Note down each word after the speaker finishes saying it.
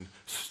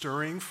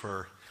stirring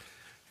for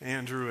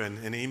Andrew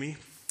and Amy.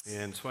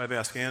 And so I've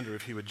asked Andrew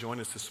if he would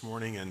join us this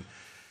morning and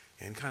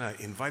kind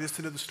of invite us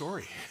into the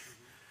story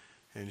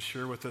and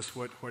share with us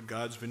what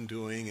God's been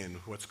doing and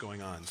what's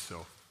going on.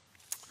 So,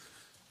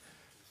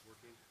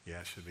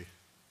 yeah, it should be.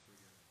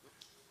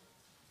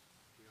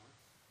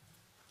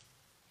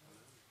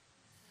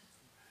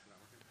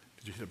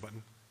 Did you hit a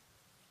button?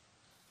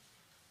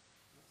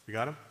 You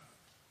got him?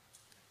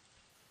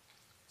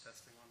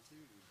 Testing on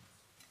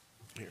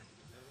two. Here.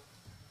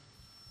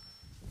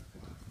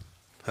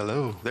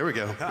 Hello. There we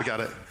go. We got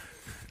it.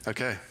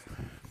 Okay.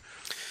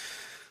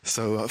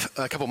 So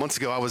a couple months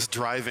ago, I was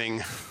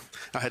driving.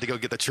 I had to go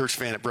get the church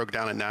van. It broke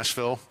down in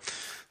Nashville.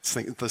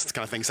 This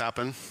kind of things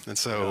happen. And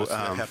so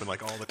that happened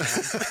like all the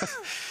time.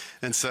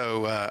 And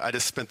so I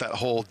just spent that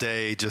whole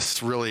day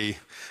just really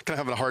kind of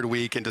having a hard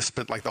week and just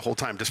spent like the whole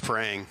time just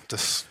praying,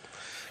 just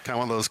kind of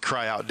one of those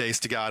cry out days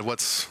to God,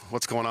 what's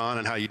going on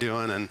and how you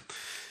doing? And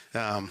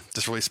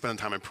just really spending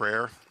time in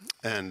prayer.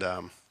 And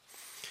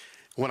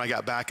when I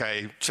got back,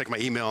 I checked my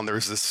email and there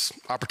was this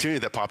opportunity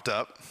that popped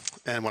up.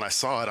 And when I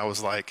saw it, I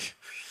was like,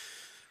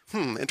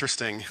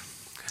 interesting.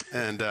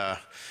 And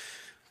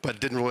but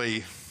didn't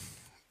really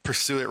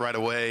pursue it right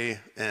away.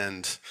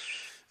 And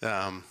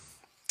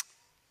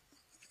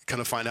kind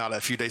of find out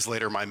a few days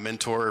later, my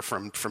mentor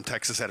from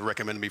Texas had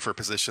recommended me for a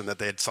position that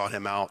they had sought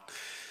him out,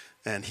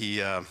 and he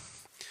had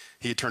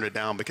turned it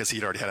down because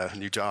he'd already had a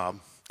new job.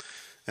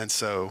 And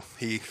so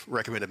he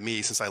recommended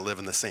me since I live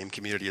in the same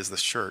community as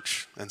this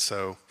church. And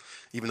so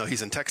even though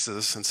he's in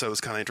Texas, and so it was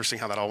kind of interesting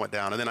how that all went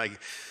down. And then I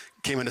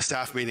came into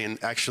staff meeting,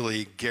 and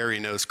actually Gary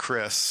knows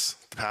Chris,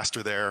 the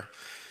pastor there,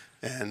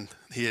 and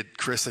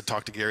Chris had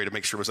talked to Gary to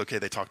make sure it was okay.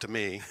 They talked to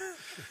me.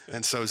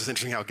 And so it was just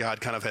interesting how God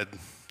kind of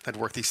had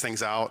worked these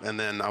things out. And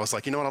then I was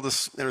like, you know what, I'll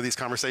just enter these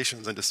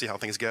conversations and just see how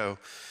things go.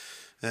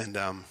 And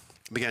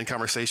began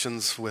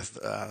conversations with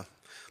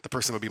the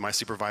person who would be my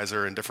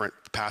supervisor and different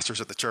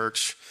pastors at the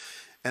church.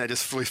 And I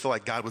just really feel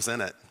like God was in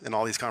it in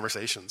all these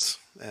conversations.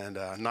 And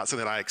not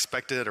something that I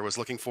expected or was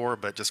looking for,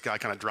 but just God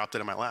kind of dropped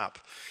it in my lap.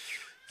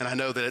 And I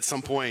know that at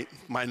some point,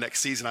 my next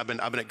season, I've been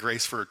at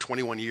Grace for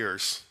 21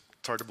 years.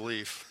 It's hard to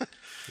believe.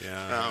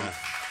 Yeah.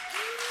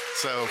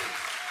 So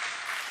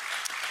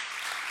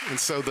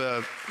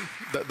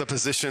the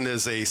position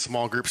is a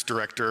small groups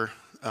director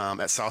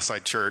at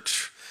Southside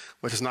Church,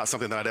 which is not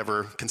something that I'd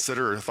ever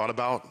considered or thought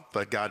about,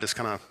 but God just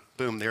kind of,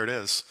 boom, there it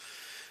is.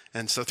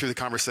 And so through the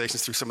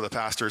conversations, through some of the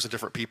pastors and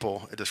different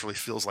people, it just really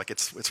feels like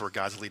it's where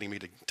God's leading me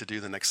to do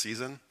the next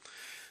season.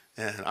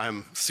 And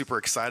I'm super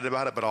excited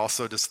about it, but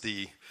also just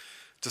the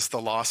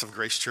loss of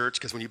Grace Church,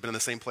 because when you've been in the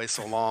same place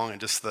so long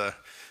and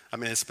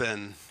it's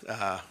been,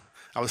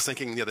 I was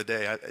thinking the other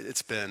day,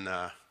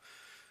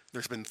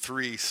 there's been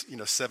 3,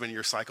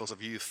 7-year cycles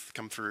of youth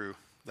come through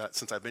that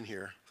since I've been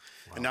here.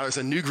 Wow. And now there's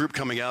a new group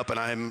coming up,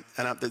 and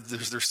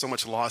there's so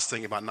much lost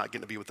thing about not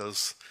getting to be with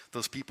those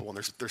people. And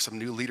there's some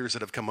new leaders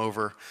that have come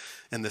over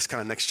in this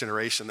kind of next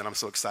generation that I'm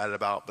so excited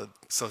about. But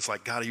so it's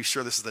like, God, are you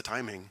sure this is the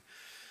timing?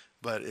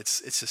 But it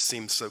just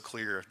seems so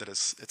clear that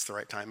it's the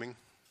right timing,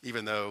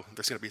 even though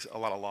there's going to be a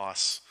lot of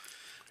loss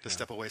to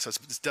step away. So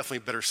it's definitely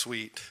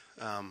bittersweet.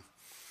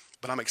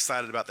 But I'm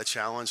excited about the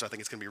challenge. I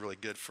think it's going to be really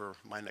good for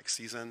my next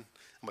season and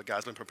what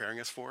God's been preparing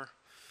us for.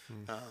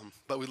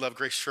 But we love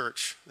Grace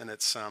Church, and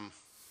it's going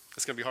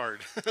to be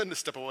hard to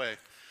step away.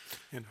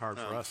 And hard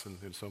for us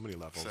in so many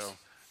levels. So,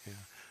 yeah.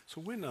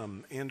 So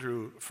when,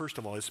 Andrew, first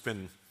of all, it's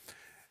been,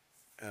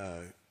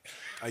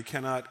 I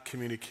cannot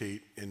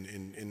communicate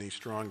in these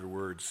stronger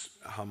words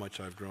how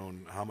much I've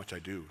grown, how much I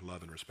do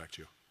love and respect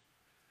you.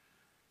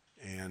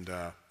 And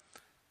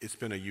it's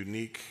been a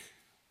unique,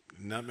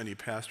 not many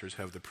pastors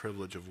have the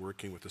privilege of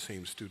working with the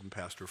same student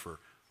pastor for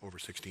over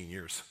 16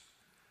 years.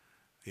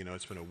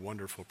 It's been a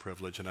wonderful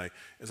privilege, and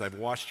as I've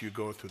watched you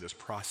go through this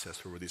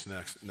process over these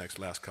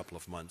last couple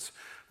of months,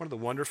 one of the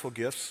wonderful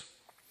gifts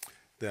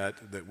that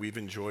we've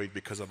enjoyed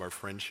because of our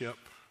friendship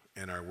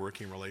and our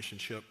working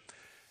relationship,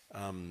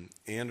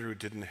 Andrew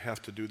didn't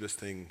have to do this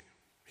thing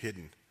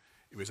hidden.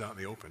 It was out in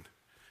the open.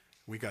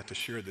 We got to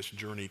share this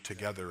journey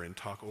together and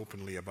talk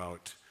openly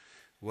about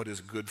what is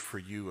good for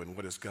you and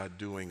what is God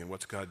doing and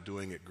what's God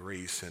doing at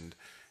Grace. And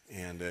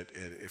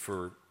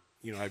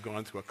I've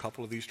gone through a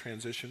couple of these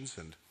transitions,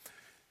 and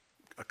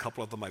a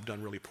couple of them I've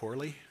done really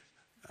poorly,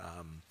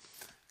 a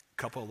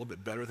couple a little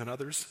bit better than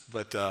others,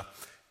 but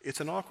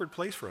it's an awkward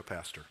place for a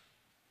pastor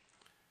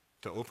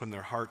to open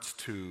their hearts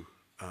to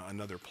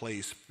another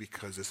place,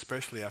 because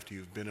especially after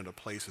you've been in a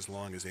place as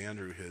long as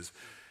Andrew has,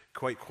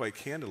 quite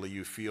candidly,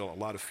 you feel a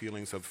lot of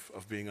feelings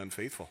of being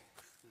unfaithful.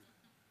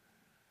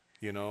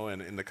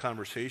 And the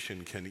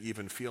conversation can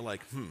even feel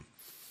like,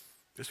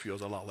 this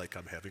feels a lot like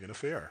I'm having an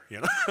affair,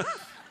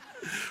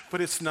 But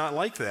it's not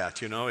like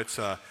that, It's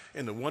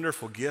and the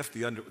wonderful gift,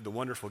 the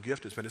wonderful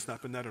gift has been, it's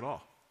not been that at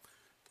all.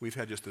 We've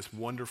had just this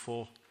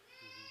wonderful,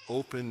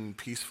 open,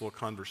 peaceful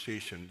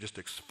conversation, just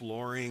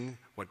exploring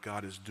what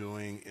God is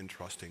doing and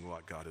trusting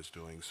what God is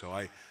doing. So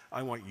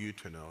I want you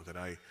to know that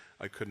I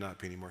could not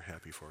be any more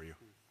happy for you,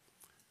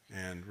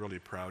 and really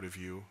proud of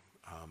you.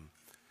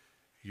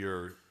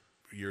 You're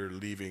you're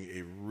leaving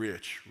a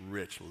rich,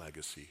 rich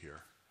legacy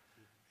here.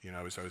 You know,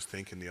 I was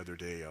thinking the other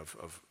day of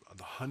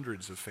the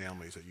hundreds of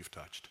families that you've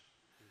touched,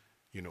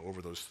 you know,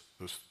 over those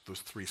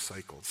 3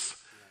 cycles,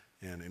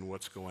 and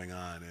what's going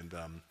on.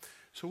 And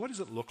so what does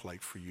it look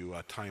like for you,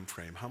 time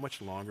frame? How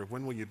much longer?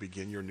 When will you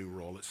begin your new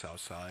role at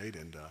Southside?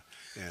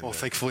 Well,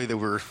 thankfully that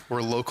we're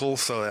local,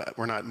 so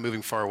we're not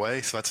moving far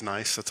away. So that's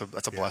nice. That's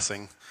a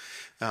blessing.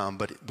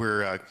 But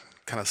we're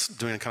kind of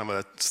doing kind of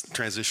a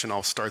transition.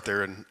 I'll start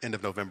there in end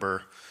of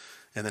November,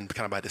 and then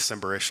kind of by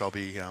December-ish, I'll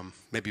be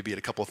maybe be at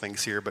a couple of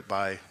things here. But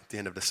by the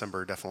end of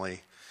December,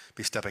 definitely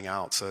be stepping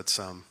out. So it's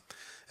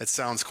it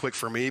sounds quick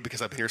for me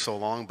because I've been here so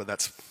long, but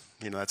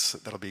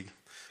that'll be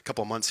a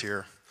couple of months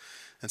here.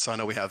 And so I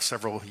know we have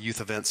several youth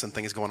events and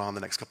things going on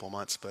the next couple of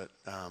months, but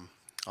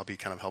I'll be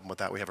kind of helping with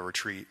that. We have a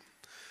retreat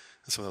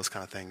and some of those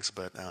kind of things.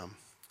 But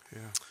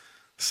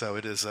so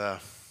it is.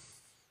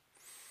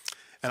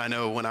 And I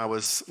know when I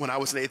was in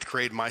 8th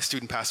grade, my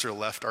student pastor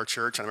left our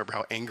church. I remember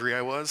how angry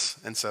I was,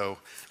 and so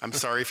I'm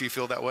sorry if you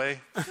feel that way,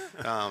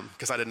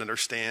 because I didn't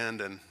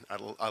understand, and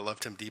I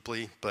loved him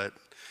deeply. But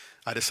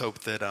I just hope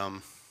that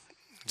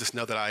just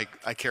know that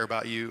I care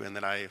about you and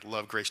that I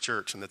love Grace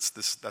Church, and that's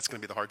going to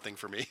be the hard thing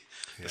for me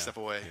to step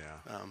away.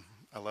 Yeah.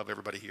 I love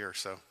everybody here,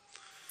 so.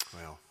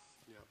 Well,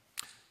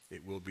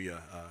 it will be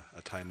a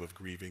time of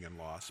grieving and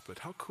loss, but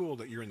how cool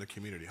that you're in the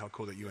community. How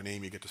cool that you and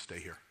Amy get to stay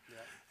here.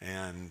 Yeah.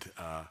 And,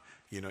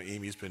 you know,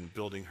 Amy's been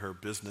building her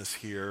business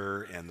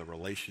here and the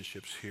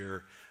relationships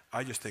here.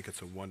 I just think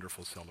it's a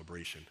wonderful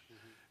celebration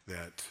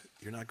that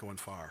you're not going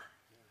far,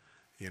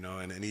 you know,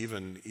 and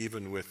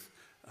even with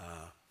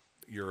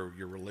your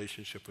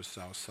relationship with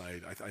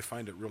Southside, I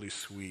find it really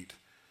sweet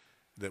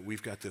that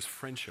we've got this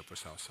friendship with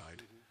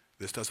Southside.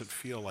 This doesn't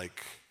feel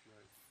like,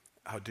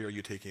 how dare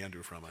you take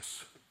Andrew from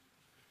us?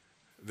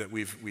 That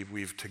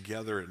we've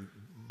together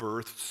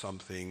birthed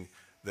something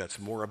that's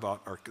more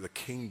about the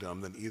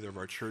kingdom than either of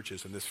our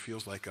churches, and this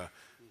feels like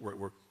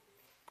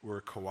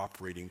we're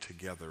cooperating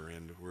together,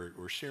 and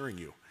we're sharing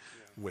you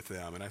with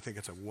them, and I think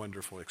it's a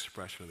wonderful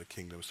expression of the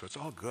kingdom. So it's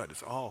all good.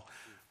 It's all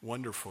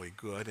wonderfully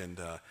good,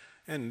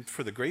 and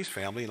for the Grace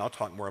family, and I'll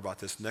talk more about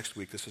this next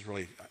week. This is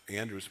really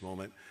Andrew's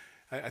moment.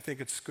 I think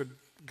it's good.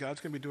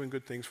 God's going to be doing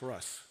good things for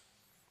us,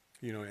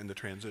 you know, in the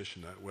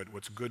transition.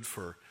 What's good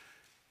for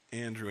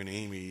Andrew and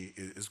Amy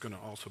is going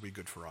to also be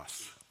good for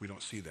us. We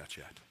don't see that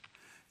yet,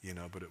 you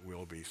know, but it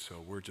will be.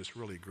 So we're just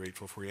really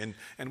grateful for you.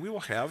 And we will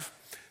have,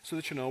 so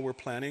that you know, we're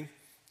planning,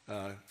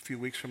 a few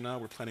weeks from now,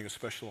 we're planning a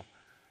special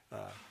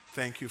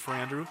thank you for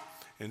Andrew.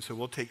 And so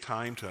we'll take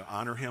time to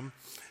honor him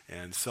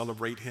and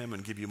celebrate him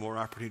and give you more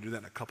opportunity to do that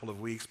in a couple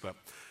of weeks. But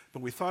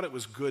we thought it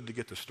was good to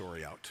get the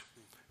story out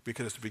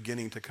because it's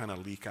beginning to kind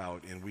of leak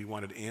out, and we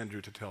wanted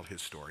Andrew to tell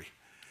his story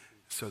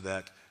so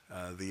that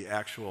the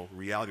actual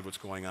reality of what's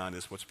going on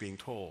is what's being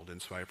told.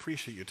 And so I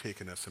appreciate you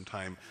taking us some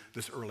time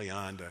this early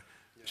on to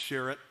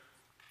share it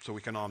so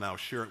we can all now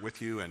share it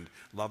with you and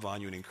love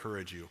on you and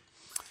encourage you.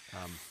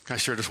 Can I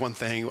share just one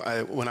thing?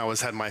 When I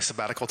had my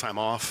sabbatical time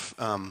off,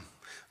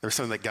 there was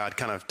something that God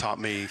kind of taught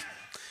me,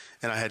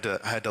 and I had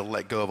to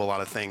let go of a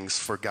lot of things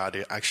for God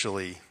to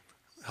actually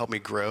help me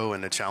grow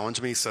and to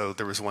challenge me. So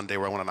there was one day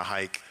where I went on a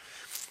hike,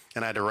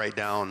 and I had to write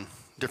down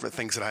different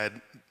things that I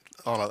had,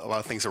 a lot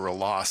of things that were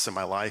lost in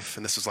my life,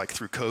 and this was like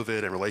through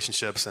COVID and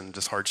relationships and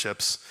just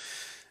hardships.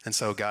 And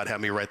so God had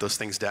me write those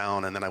things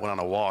down, and then I went on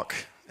a walk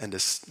and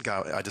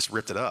I just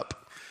ripped it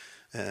up.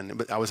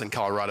 But I was in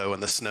Colorado in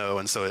the snow,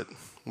 and so it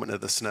went into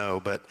the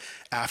snow. But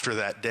after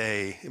that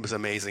day, it was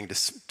amazing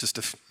just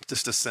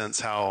to sense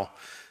how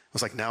it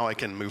was like, now I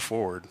can move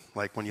forward,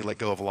 like when you let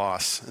go of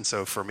loss. And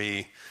so for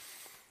me,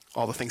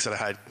 all the things that I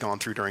had gone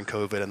through during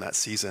COVID and that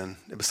season,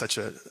 it was such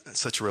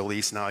a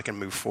release. Now I can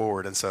move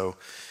forward. And so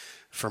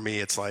for me,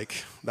 it's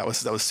like that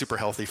was super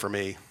healthy for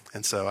me.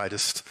 And so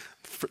this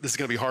is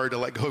going to be hard to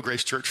let go of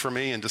Grace Church for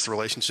me and just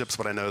relationships,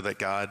 but I know that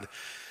God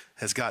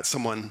has got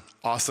someone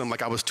awesome.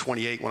 Like I was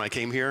 28 when I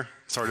came here.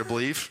 It's hard to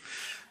believe.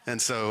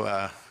 And so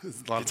a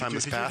lot of time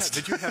has passed.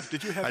 Did you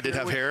have I did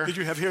have hair. Did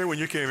you have hair when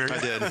you came here? I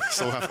did.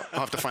 So I'll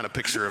have to find a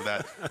picture of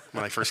that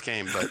when I first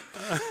came. But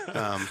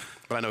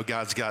I know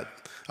God's got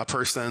a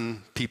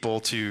person, people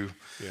to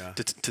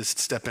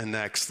step in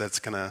next that's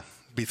going to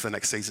be for the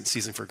next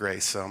season for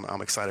Grace. So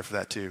I'm excited for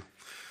that too.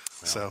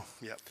 Well, so,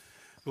 yeah.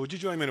 Well, would you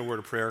join me in a word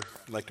of prayer?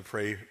 I'd like to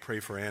pray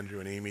for Andrew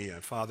and Amy.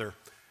 Father,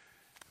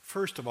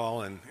 first of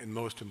all, and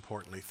most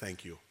importantly,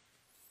 thank you.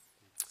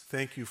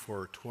 Thank you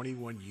for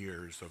 21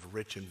 years of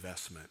rich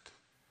investment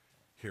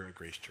here at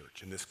Grace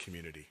Church in this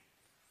community.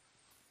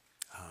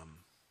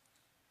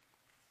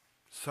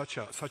 Such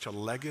a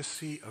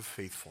legacy of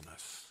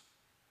faithfulness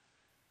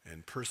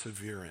and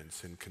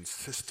perseverance and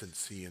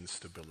consistency and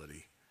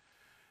stability.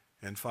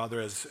 And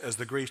Father, as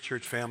the Grace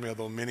Church family,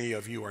 although many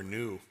of you are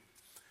new,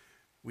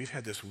 we've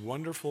had this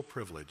wonderful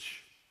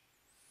privilege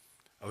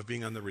of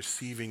being on the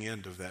receiving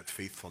end of that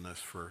faithfulness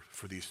for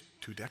these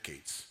 2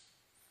 decades.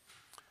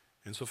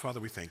 And so, Father,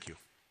 we thank you.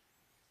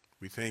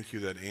 We thank you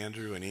that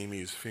Andrew and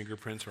Amy's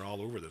fingerprints are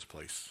all over this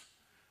place,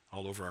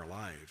 all over our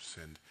lives,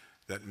 and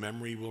that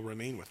memory will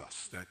remain with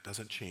us. That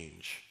doesn't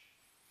change.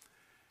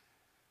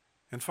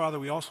 And Father,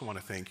 we also want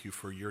to thank you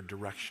for your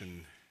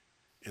direction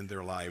in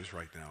their lives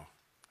right now.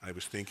 I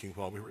was thinking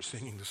while we were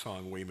singing the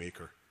song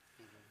Waymaker,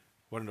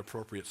 what an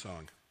appropriate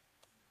song,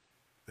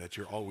 that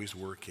you're always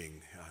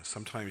working.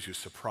 Sometimes you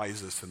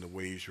surprise us in the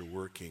ways you're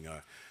working,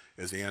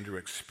 as Andrew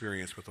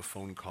experienced with a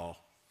phone call,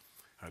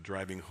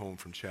 driving home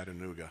from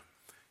Chattanooga,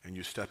 and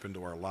you step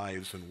into our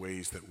lives in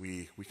ways that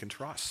we can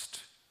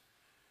trust.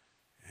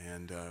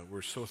 And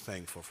we're so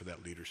thankful for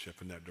that leadership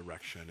and that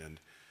direction, and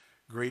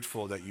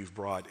grateful that you've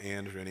brought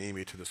Andrew and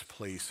Amy to this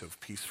place of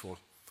peaceful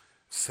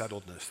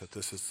settledness, that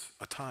this is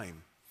a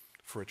time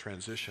for a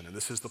transition, and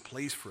this is the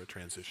place for a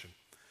transition.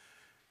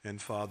 And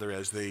Father,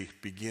 as they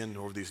begin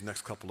over these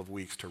next couple of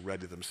weeks to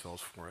ready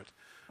themselves for it,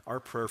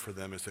 our prayer for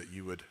them is that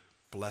you would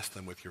bless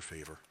them with your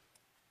favor,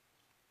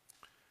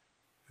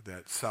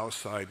 that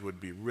Southside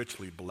would be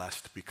richly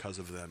blessed because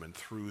of them and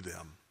through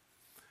them,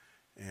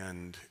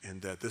 and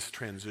that this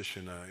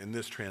transition, in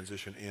this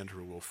transition,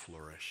 Andrew will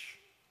flourish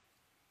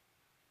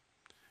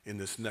in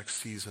this next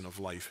season of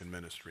life and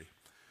ministry.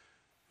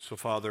 So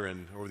Father,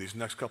 and over these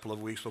next couple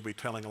of weeks, we'll be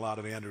telling a lot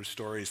of Andrew's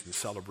stories and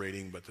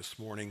celebrating, but this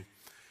morning,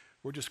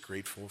 we're just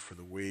grateful for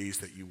the ways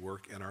that you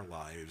work in our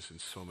lives in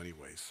so many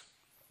ways.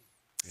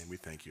 And we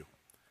thank you.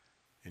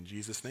 In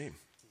Jesus' name,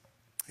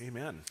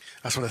 amen.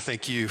 I just want to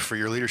thank you for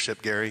your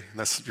leadership, Gary.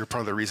 You're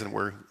part of the reason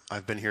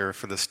I've been here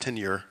for this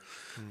tenure,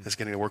 is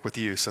getting to work with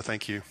you. So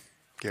thank you,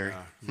 Gary.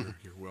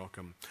 You're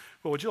welcome.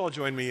 Well, would you all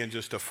join me in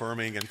just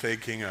affirming and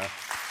thanking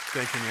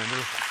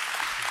Andrew?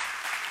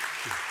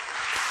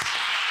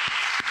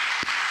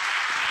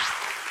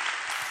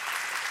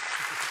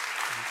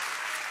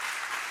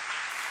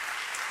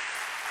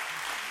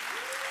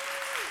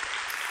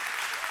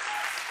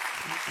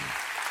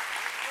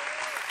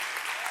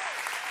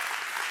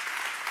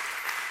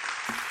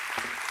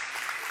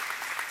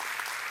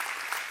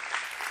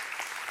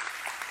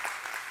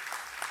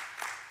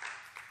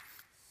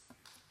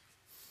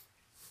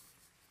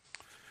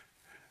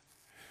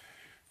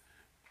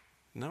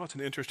 Now it's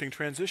an interesting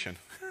transition.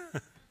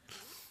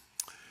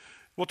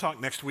 We'll talk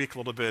next week a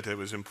little bit. It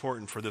was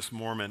important for this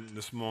moment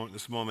this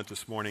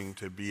morning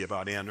to be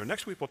about Andrew.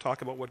 Next week we'll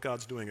talk about what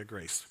God's doing at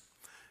Grace.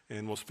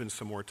 And we'll spend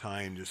some more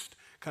time just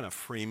kind of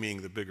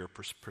framing the bigger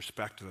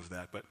perspective of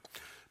that. But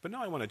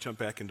now I want to jump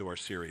back into our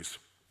series,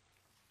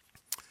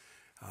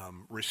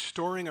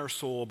 Restoring Our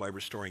Soul by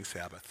Restoring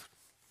Sabbath.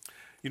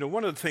 You know,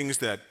 one of the things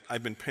that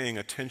I've been paying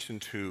attention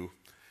to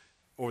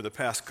over the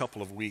past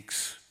couple of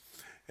weeks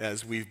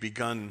as we've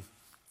begun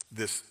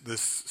this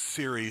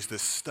series,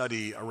 this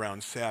study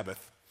around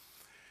Sabbath,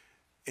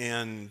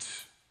 and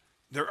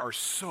there are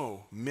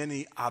so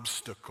many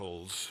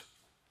obstacles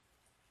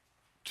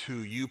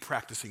to you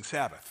practicing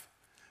Sabbath.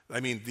 I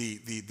mean,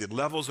 the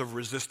levels of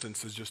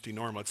resistance is just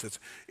enormous.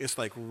 It's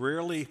like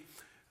rarely,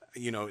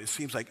 you know, it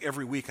seems like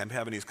every week I'm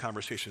having these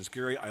conversations.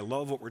 Gary, I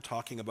love what we're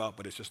talking about,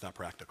 but it's just not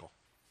practical.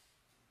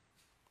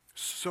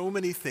 So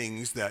many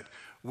things that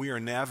we are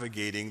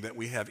navigating that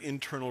we have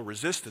internal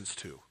resistance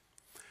to.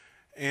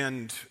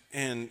 And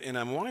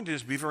I'm wanting to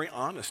just be very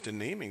honest in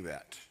naming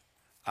that.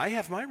 I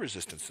have my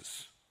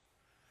resistances.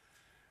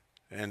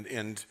 And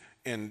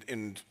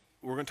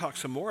we're going to talk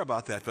some more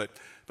about that,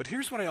 but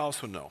here's what I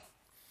also know,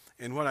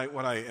 and what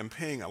I am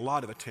paying a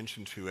lot of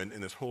attention to in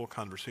this whole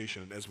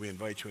conversation as we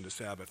invite you into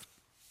Sabbath.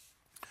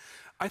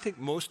 I think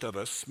most of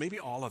us, maybe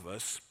all of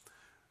us,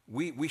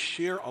 we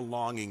share a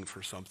longing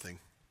for something.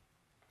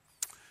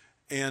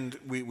 And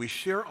we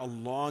share a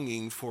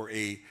longing for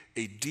a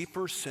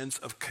deeper sense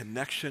of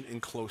connection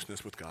and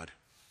closeness with God.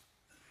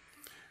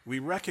 We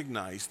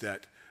recognize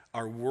that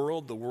our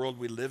world, the world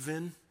we live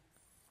in,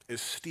 is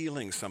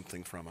stealing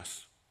something from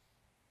us.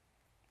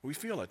 We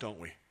feel it, don't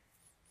we?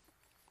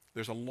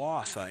 There's a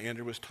loss.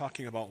 Andrew was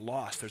talking about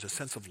loss. There's a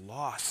sense of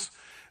loss.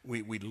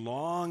 We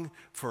long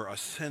for a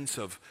sense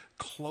of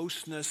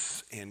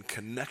closeness and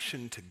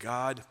connection to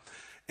God.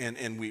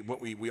 And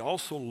what we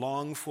also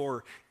long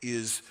for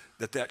is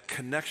that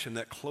connection,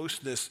 that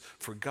closeness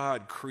for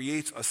God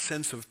creates a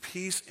sense of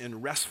peace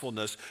and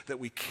restfulness that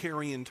we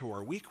carry into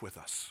our week with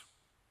us.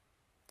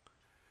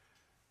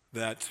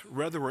 That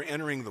whether we're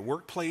entering the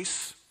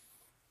workplace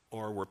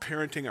or we're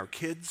parenting our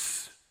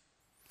kids,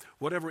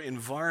 whatever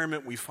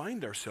environment we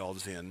find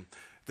ourselves in,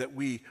 that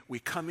we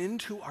come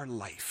into our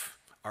life,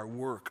 our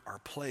work, our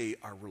play,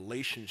 our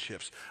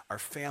relationships, our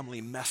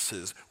family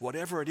messes,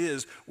 whatever it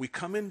is, we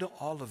come into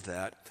all of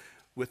that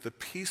with the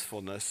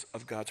peacefulness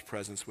of God's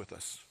presence with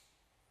us.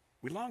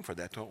 We long for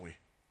that, don't we?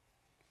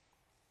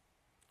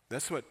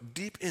 That's what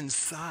deep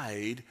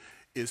inside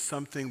is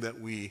something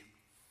that we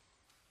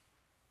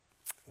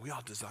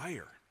all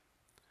desire.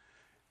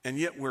 And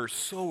yet we're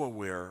so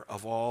aware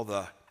of all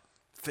the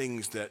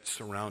things that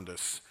surround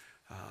us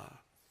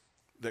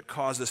that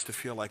cause us to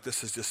feel like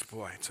this is just,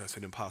 it's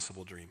an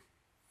impossible dream.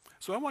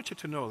 So I want you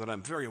to know that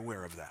I'm very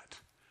aware of that.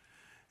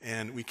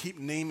 And we keep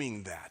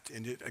naming that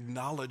and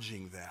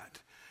acknowledging that.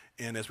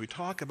 And as we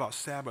talk about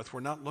Sabbath, we're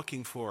not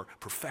looking for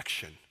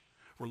perfection.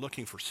 We're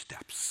looking for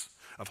steps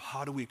of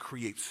how do we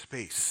create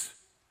space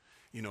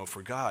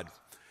for God.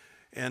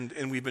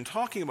 And we've been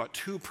talking about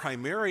two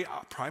primary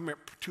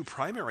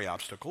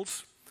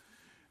obstacles.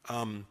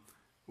 One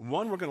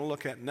we're going to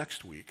look at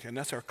next week, and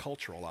that's our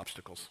cultural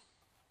obstacles.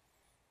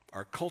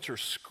 Our culture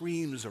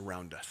screams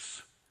around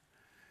us.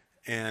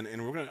 And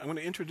I'm going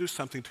to introduce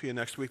something to you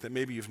next week that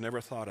maybe you've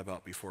never thought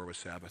about before with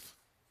Sabbath.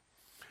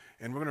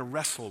 And we're going to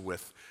wrestle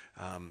with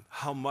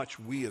how much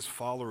we as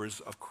followers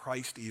of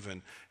Christ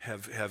even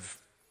have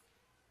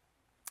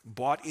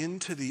bought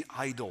into the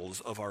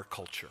idols of our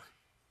culture.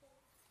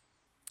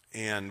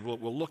 And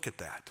we'll look at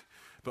that.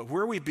 But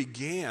where we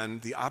began,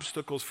 the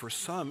obstacles for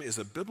some is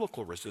a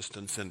biblical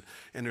resistance, and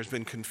there's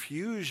been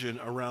confusion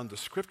around the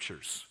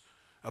scriptures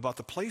about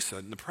the place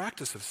and the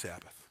practice of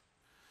Sabbath.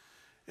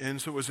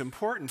 And so it was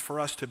important for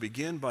us to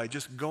begin by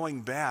just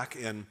going back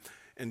and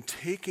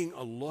taking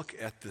a look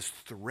at this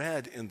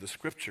thread in the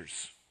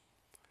scriptures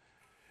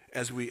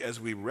as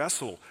we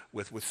wrestle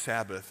with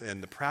Sabbath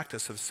and the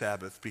practice of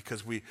Sabbath,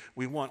 because we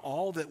want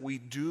all that we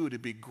do to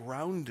be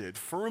grounded,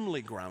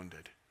 firmly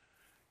grounded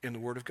in the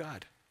Word of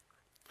God.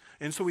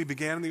 And so we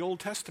began in the Old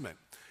Testament,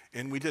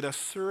 and we did a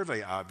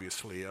survey,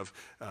 obviously, of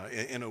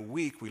in a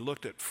week we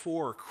looked at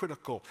 4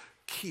 critical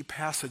key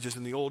passages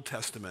in the Old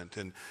Testament,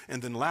 and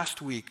then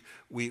last week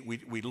we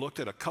looked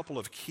at a couple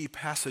of key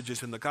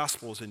passages in the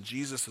Gospels in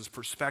Jesus'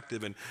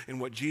 perspective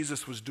and what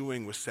Jesus was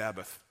doing with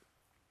Sabbath.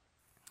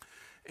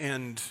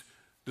 And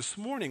this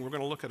morning we're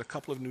going to look at a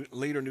couple of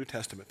later New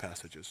Testament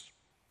passages.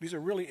 These are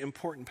really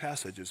important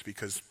passages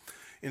because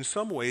in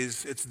some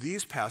ways it's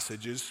these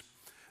passages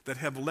that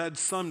have led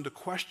some to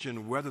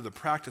question whether the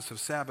practice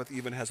of Sabbath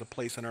even has a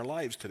place in our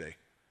lives today.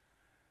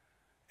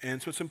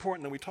 And so it's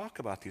important that we talk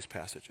about these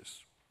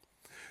passages.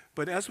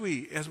 But as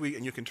we,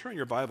 and you can turn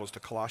your Bibles to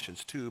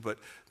Colossians 2, but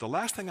the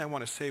last thing I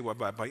want to say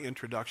by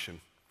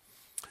introduction,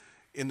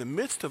 in the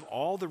midst of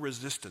all the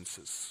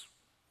resistances,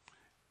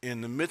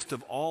 in the midst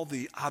of all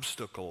the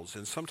obstacles,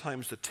 and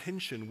sometimes the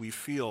tension we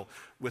feel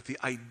with the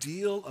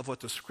ideal of what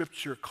the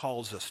Scripture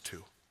calls us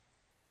to,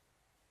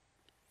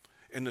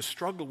 and the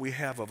struggle we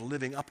have of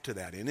living up to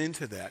that and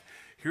into that,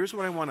 here's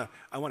what I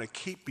want to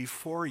keep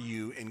before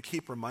you and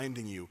keep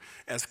reminding you.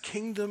 As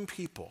kingdom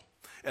people,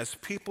 as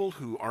people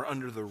who are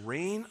under the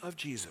reign of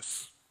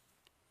Jesus,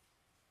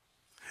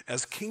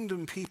 as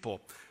kingdom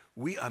people,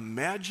 we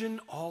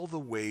imagine all the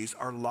ways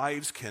our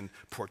lives can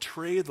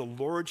portray the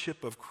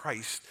lordship of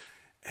Christ,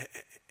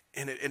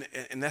 and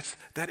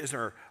that is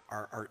our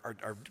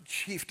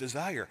chief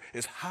desire,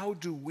 is how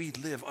do we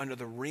live under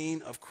the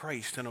reign of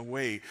Christ in a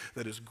way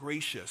that is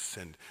gracious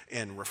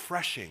and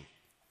refreshing.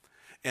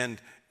 And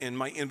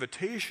my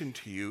invitation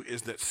to you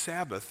is that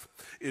Sabbath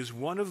is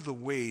one of the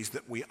ways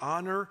that we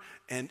honor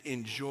and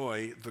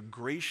enjoy the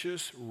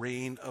gracious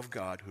reign of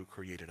God who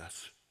created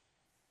us.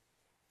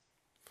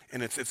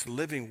 And it's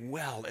living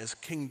well as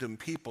kingdom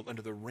people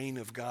under the reign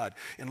of God.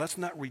 And let's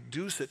not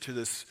reduce it to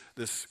this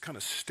kind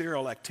of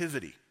sterile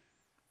activity.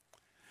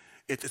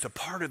 It's a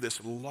part of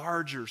this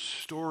larger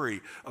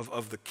story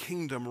of the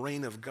kingdom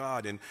reign of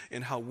God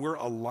and how we're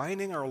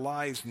aligning our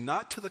lives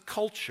not to the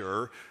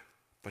culture,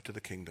 but to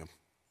the kingdom.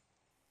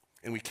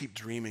 And we keep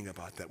dreaming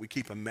about that. We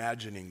keep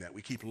imagining that.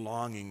 We keep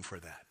longing for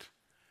that.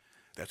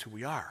 That's who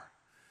we are.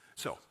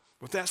 So,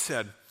 with that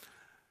said,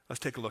 let's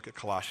take a look at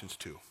Colossians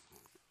 2.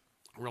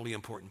 Really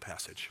important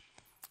passage.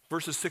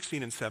 Verses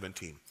 16 and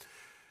 17.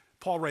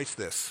 Paul writes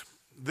this: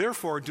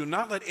 "Therefore, do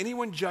not let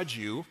anyone judge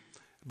you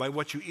by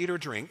what you eat or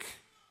drink,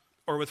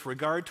 or with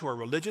regard to a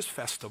religious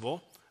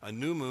festival, a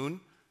new moon,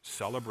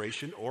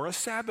 celebration, or a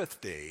Sabbath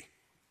day.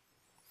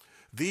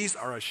 These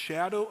are a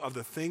shadow of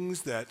the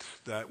things that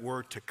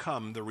were to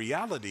come. The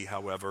reality,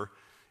 however,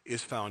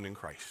 is found in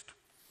Christ."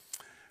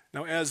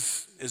 Now,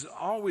 as is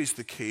always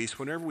the case,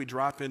 whenever we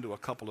drop into a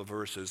couple of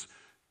verses,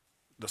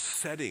 the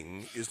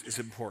setting is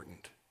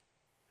important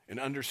in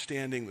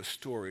understanding the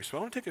story. So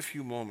I want to take a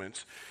few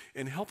moments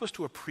and help us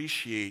to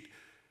appreciate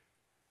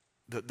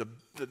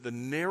the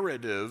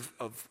narrative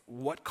of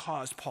what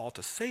caused Paul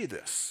to say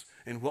this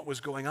and what was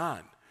going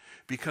on,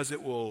 because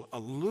it will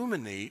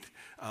illuminate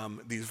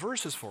these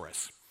verses for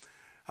us.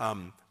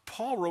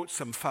 Paul wrote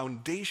some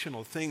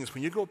foundational things.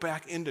 When you go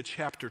back into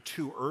chapter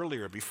 2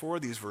 earlier, before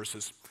these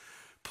verses,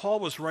 Paul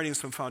was writing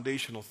some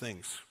foundational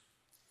things.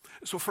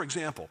 So, for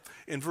example,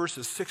 in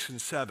verses 6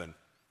 and 7,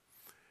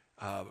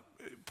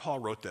 Paul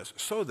wrote this: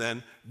 "So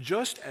then,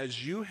 just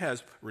as you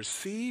have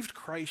received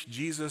Christ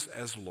Jesus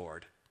as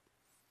Lord,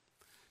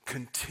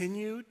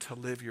 continue to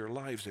live your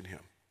lives in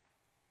him,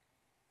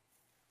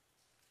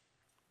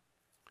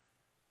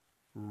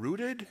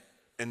 rooted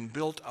and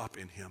built up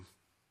in him,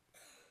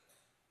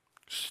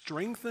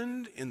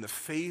 strengthened in the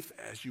faith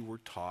as you were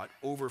taught,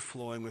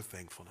 overflowing with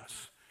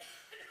thankfulness."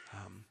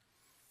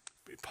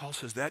 Paul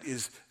says that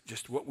is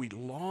just what we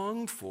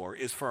long for,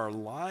 is for our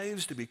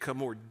lives to become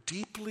more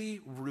deeply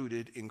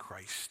rooted in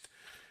Christ,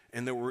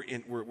 and that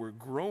we're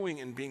growing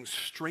and being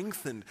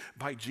strengthened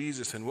by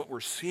Jesus, and what we're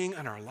seeing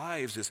in our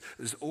lives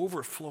is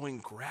overflowing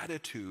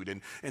gratitude.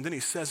 And then he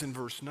says in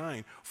verse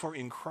 9, "For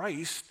in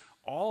Christ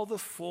all the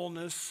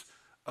fullness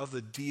of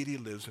the deity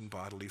lives in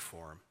bodily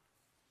form."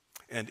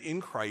 and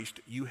in Christ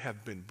you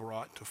have been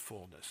brought to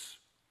fullness.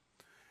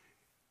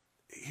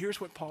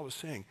 Here's what Paul is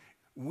saying.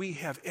 We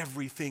have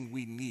everything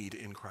we need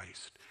in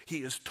Christ. He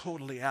is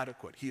totally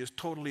adequate. He is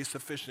totally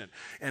sufficient.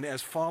 And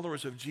as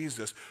followers of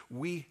Jesus,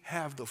 we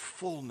have the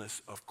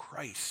fullness of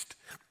Christ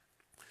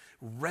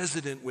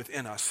resident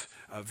within us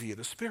via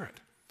the Spirit.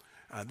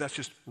 That's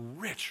just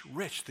rich,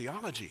 rich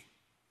theology.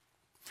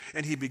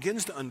 And he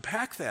begins to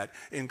unpack that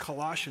in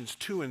Colossians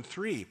 2 and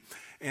 3.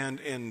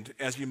 And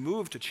as you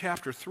move to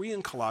chapter 3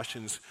 in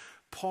Colossians,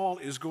 Paul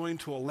is going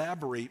to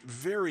elaborate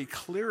very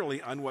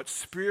clearly on what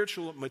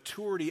spiritual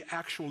maturity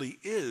actually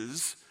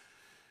is,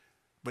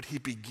 but he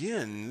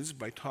begins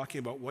by talking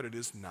about what it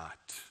is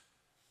not,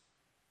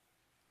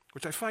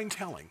 which I find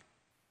telling.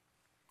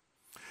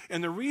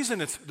 And the reason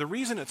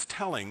it's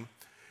telling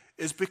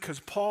is because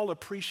Paul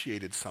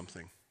appreciated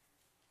something.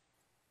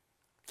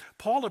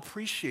 Paul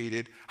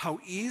appreciated how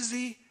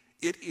easy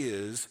it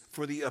is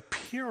for the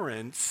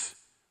appearance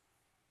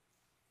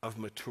of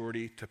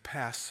maturity to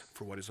pass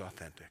for what is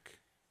authentic.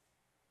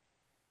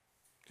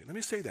 Okay, let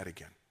me say that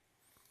again.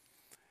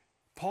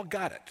 Paul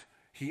got it.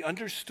 He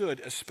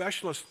understood,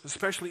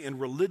 especially in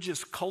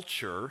religious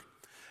culture,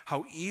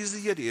 how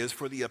easy it is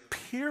for the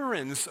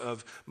appearance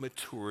of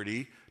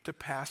maturity to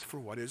pass for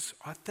what is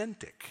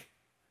authentic.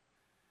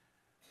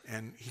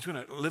 And he's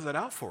going to live that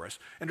out for us.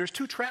 And there's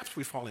two traps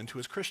we fall into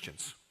as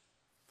Christians.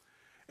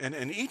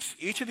 And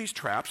each of these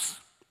traps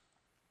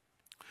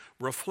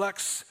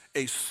reflects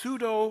a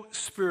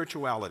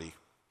pseudo-spirituality.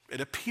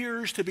 It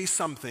appears to be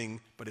something,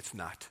 but it's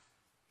not.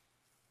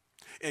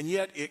 And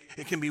yet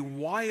it can be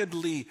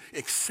widely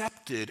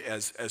accepted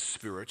as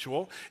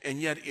spiritual,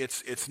 and yet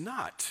it's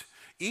not.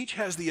 Each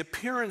has the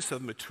appearance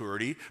of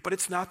maturity, but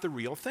it's not the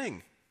real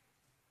thing.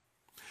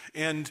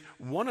 And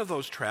one of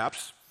those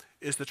traps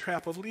is the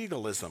trap of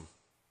legalism.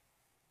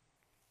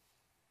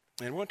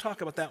 And we'll talk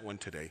about that one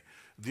today.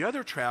 The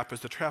other trap is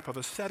the trap of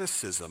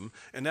asceticism,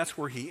 and that's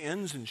where he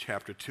ends in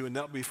chapter 2, and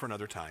that'll be for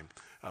another time.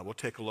 We'll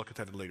take a look at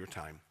that at a later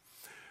time.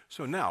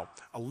 So now,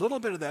 a little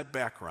bit of that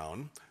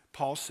background.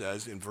 Paul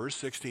says in verse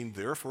 16,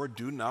 therefore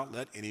do not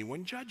let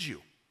anyone judge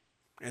you,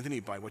 Anthony,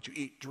 by what you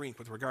eat, drink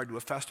with regard to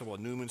a festival, a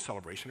new moon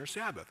celebration, or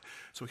Sabbath.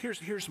 So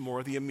here's more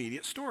of the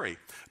immediate story.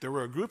 There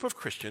were a group of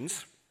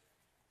Christians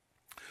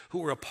who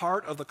were a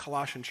part of the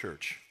Colossian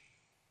church.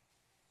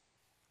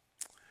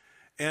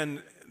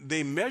 And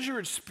they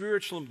measured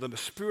the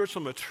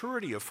spiritual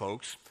maturity of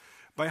folks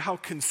by how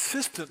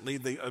consistently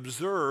they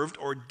observed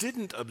or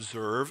didn't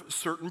observe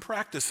certain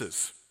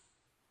practices.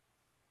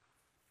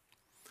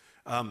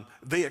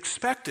 They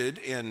expected,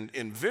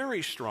 in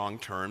very strong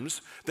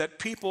terms, that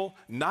people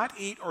not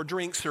eat or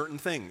drink certain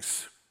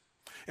things.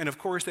 And of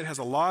course, that has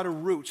a lot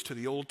of roots to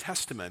the Old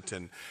Testament.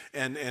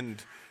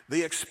 And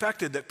they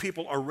expected that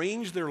people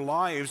arrange their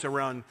lives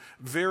around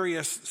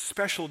various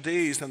special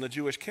days on the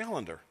Jewish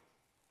calendar.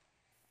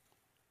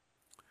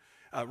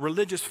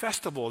 Religious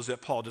festivals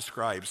that Paul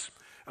describes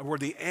were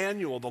the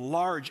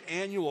large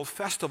annual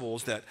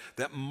festivals that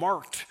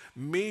marked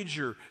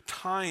major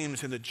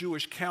times in the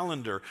Jewish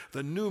calendar.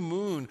 The new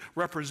moon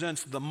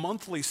represents the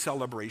monthly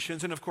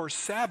celebrations, and of course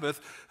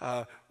Sabbath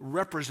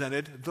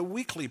represented the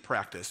weekly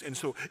practice. And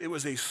so it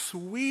was a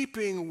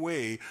sweeping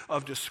way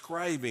of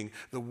describing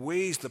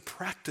the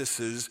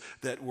practices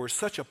that were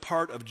such a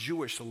part of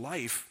Jewish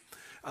life,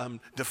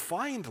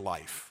 defined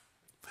life.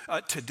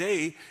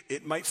 Today,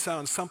 it might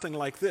sound something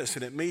like this,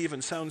 and it may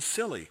even sound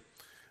silly.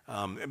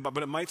 But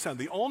it might sound,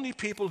 the only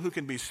people who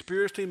can be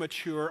spiritually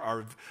mature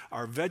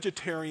are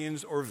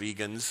vegetarians or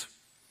vegans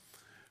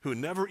who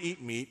never eat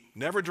meat,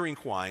 never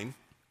drink wine,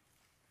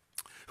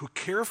 who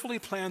carefully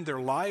plan their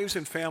lives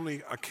and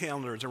family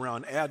calendars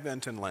around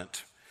Advent and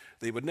Lent.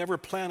 They would never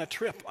plan a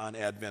trip on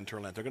Advent or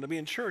Lent. They're going to be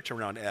in church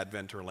around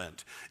Advent or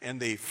Lent. And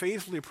they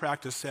faithfully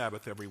practice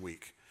Sabbath every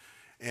week.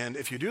 And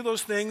if you do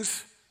those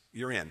things,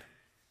 you're in.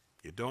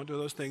 You don't do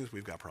those things,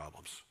 we've got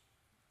problems.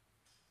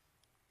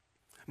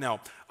 Now,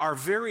 our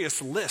various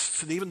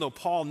lists, and even though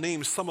Paul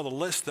names some of the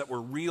lists that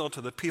were real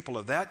to the people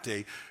of that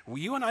day,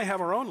 you and I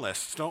have our own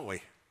lists, don't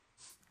we?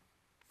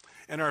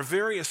 And our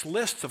various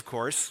lists, of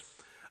course,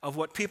 of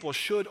what people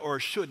should or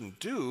shouldn't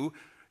do,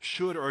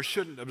 should or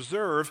shouldn't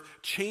observe,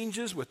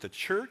 changes with the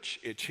church,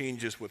 it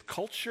changes with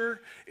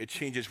culture, it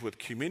changes with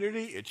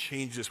community, it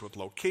changes with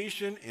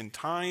location and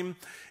time.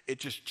 It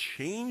just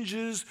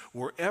changes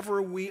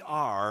wherever we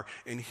are.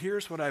 And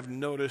here's what I've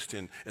noticed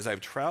as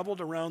I've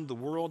traveled around the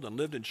world and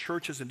lived in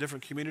churches in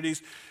different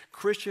communities,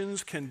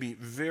 Christians can be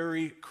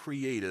very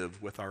creative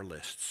with our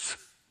lists.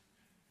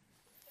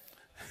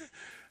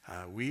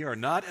 We are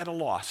not at a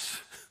loss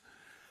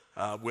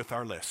with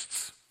our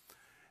lists.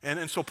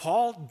 And so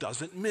Paul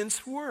doesn't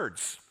mince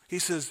words. He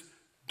says,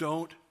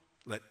 do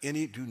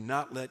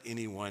not let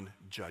anyone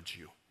judge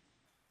you.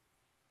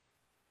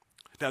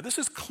 Now, this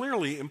is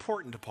clearly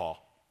important to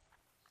Paul.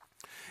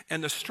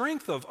 And the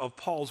strength of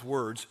Paul's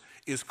words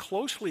is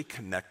closely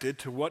connected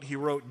to what he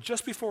wrote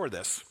just before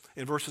this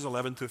in verses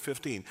 11 through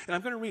 15. And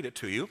I'm going to read it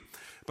to you,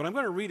 but I'm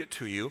going to read it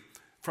to you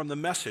from the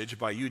Message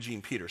by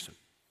Eugene Peterson.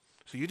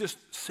 So you just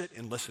sit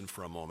and listen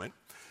for a moment,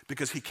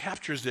 because he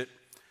captures it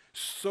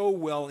so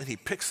well, and he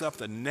picks up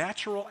the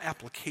natural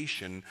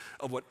application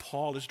of what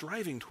Paul is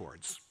driving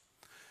towards.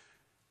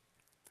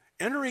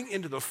 Entering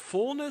into the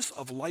fullness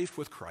of life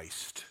with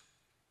Christ,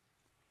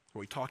 what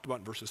we talked about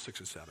in verses 6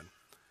 and 7,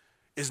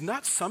 is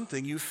not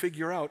something you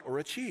figure out or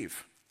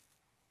achieve.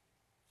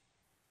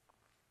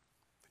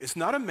 It's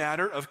not a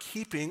matter of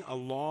keeping a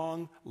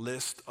long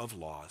list of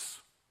laws.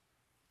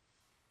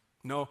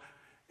 No,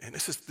 and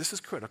this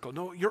is critical.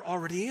 No, you're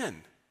already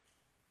in.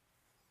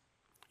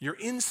 You're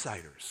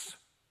insiders.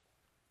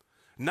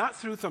 Not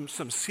through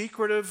some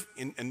secretive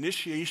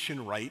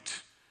initiation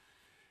rite,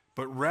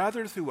 but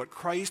rather through what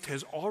Christ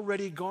has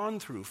already gone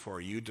through for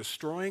you,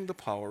 destroying the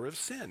power of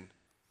sin.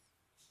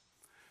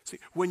 See,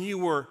 when you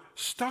were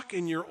stuck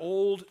in your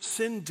old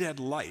sin-dead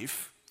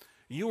life,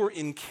 you were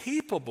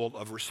incapable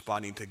of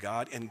responding to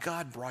God, and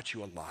God brought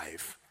you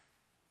alive,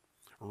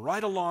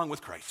 right along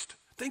with Christ.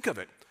 Think of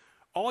it.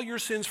 All your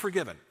sins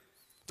forgiven.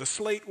 The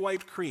slate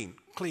wiped clean.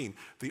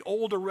 The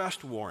old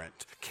arrest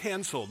warrant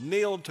canceled,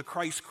 nailed to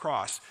Christ's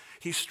cross.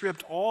 He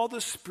stripped all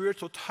the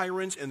spiritual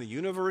tyrants in the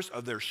universe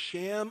of their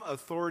sham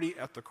authority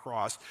at the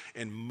cross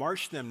and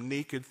marched them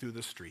naked through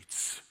the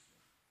streets.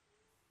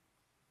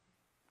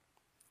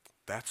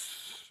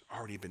 That's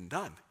already been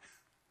done.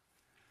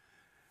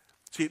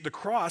 See, the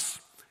cross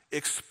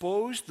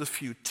exposed the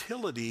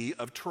futility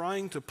of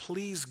trying to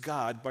please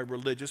God by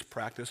religious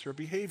practice or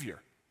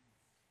behavior.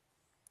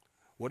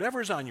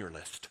 Whatever's on your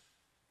list,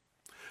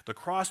 the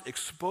cross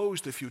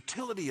exposed the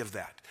futility of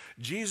that.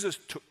 Jesus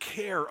took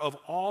care of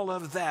all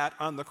of that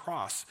on the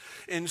cross.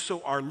 And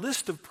so our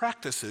list of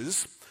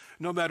practices,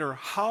 no matter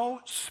how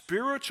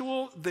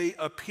spiritual they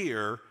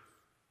appear,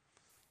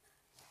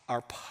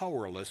 are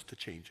powerless to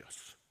change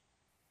us.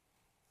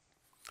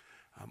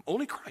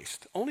 Only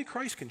Christ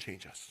can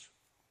change us.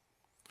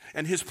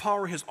 And his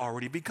power has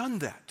already begun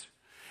that.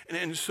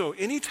 And so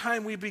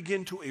anytime we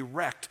begin to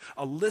erect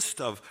a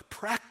list of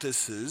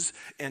practices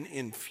and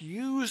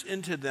infuse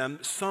into them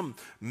some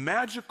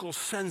magical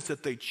sense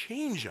that they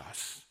change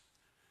us,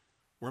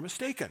 we're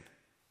mistaken.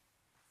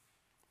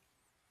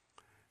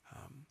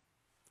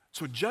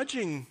 So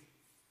judging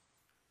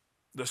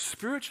the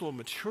spiritual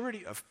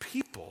maturity of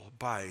people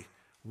by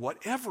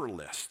whatever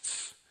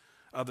lists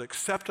of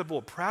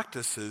acceptable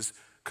practices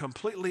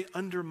completely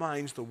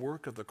undermines the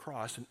work of the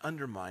cross and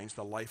undermines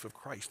the life of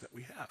Christ that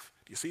we have.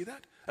 Do you see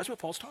that? That's what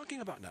Paul's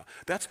talking about now.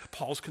 That's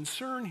Paul's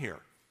concern here.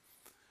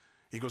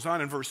 He goes on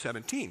in verse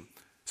 17.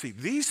 See,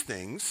 these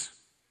things,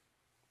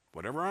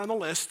 whatever are on the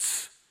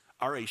lists,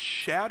 are a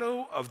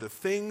shadow of the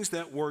things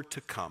that were to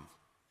come.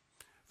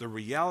 The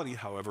reality,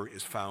 however,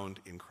 is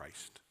found in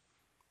Christ.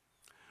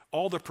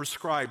 All the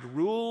prescribed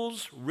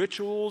rules,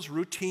 rituals,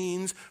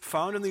 routines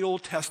found in the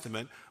Old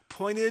Testament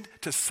pointed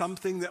to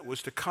something that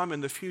was to come in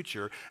the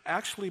future,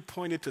 actually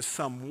pointed to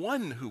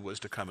someone who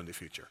was to come in the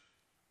future.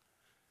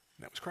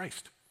 And that was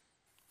Christ.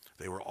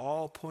 They were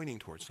all pointing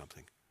towards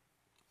something.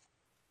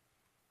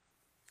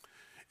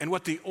 And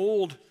what the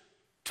Old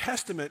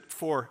Testament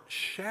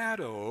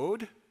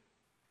foreshadowed,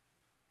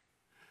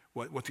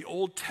 what the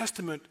Old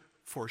Testament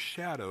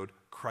foreshadowed,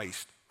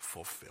 Christ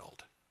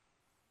fulfilled.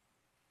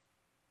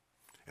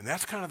 And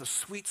that's kind of the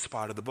sweet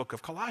spot of the book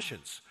of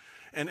Colossians.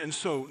 And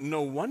so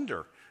no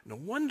wonder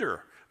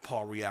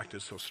Paul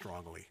reacted so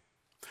strongly.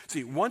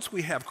 See, once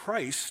we have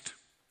Christ,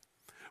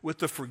 with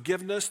the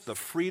forgiveness, the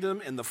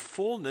freedom, and the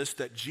fullness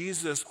that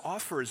Jesus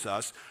offers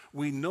us,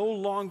 we no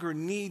longer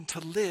need to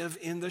live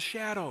in the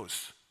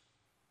shadows.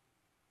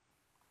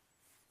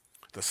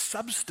 The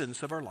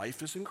substance of our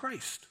life is in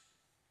Christ.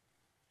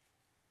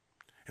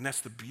 And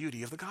that's the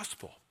beauty of the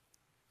gospel.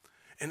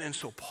 And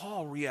so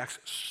Paul reacts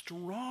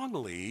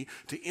strongly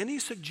to any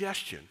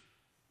suggestion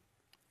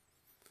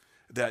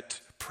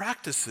that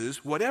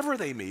practices, whatever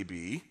they may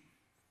be,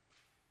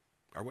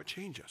 are what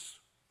change us.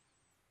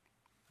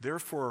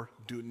 Therefore,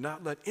 do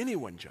not let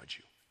anyone judge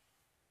you.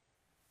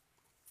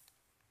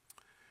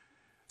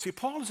 See,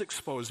 Paul is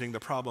exposing the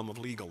problem of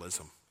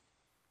legalism.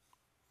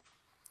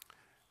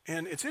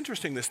 And it's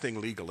interesting, this thing,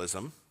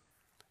 legalism,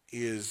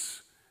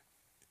 is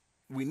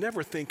we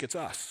never think it's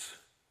us.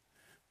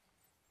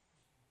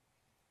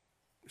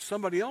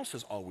 Somebody else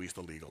is always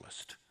the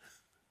legalist.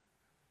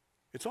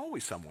 It's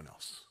always someone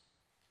else.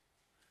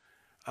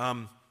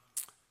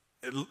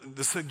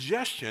 The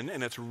suggestion,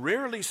 and it's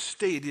rarely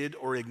stated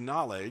or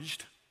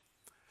acknowledged,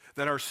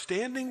 that our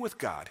standing with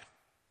God,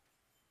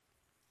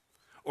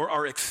 or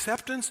our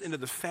acceptance into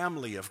the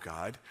family of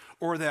God,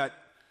 or that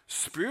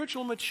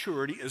spiritual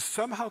maturity is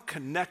somehow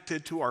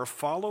connected to our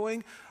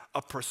following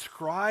a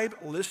prescribed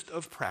list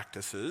of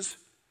practices,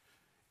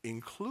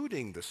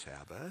 including the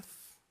Sabbath,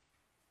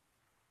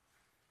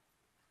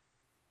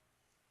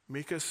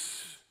 make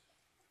us,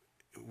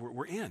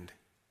 we're in.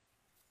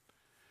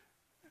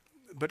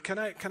 But can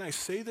I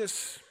say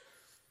this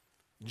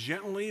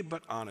gently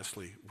but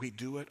honestly? We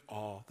do it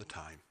all the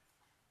time.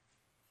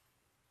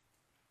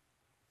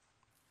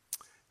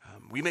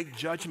 We make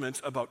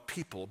judgments about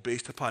people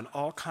based upon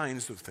all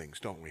kinds of things,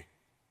 don't we?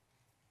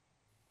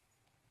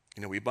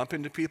 You know, we bump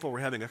into people, we're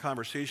having a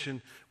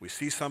conversation, we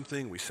see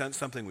something, we sense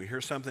something, we hear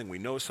something, we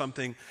know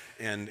something,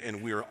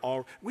 and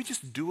we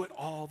just do it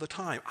all the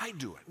time. I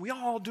do it. We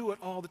all do it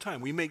all the time.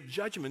 We make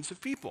judgments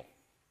of people.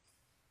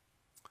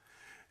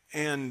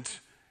 And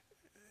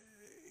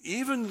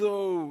even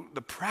though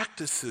the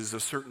practices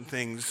of certain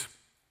things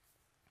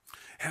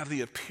have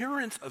the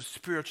appearance of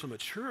spiritual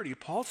maturity,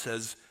 Paul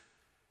says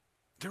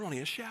they're only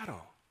a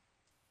shadow.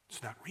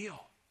 It's not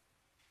real.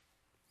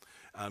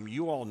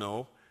 You all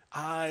know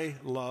I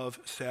love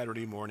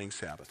Saturday morning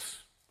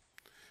Sabbaths.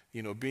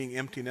 You know, being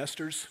empty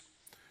nesters,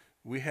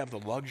 we have the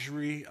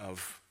luxury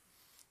of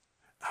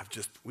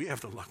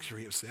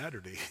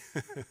Saturday.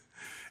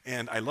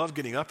 And I love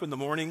getting up in the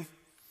morning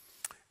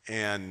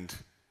and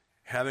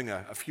having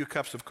a few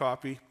cups of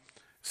coffee,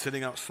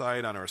 sitting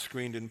outside on our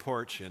screened-in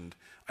porch, and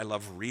I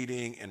love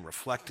reading and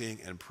reflecting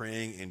and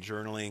praying and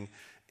journaling,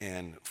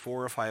 and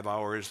 4 or 5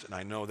 hours, and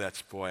I know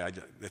it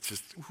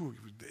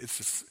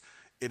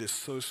is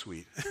so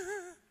sweet.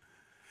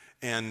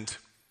 And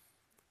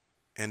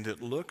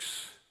it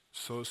looks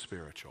so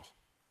spiritual.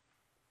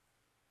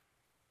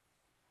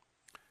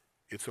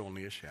 It's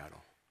only a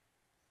shadow.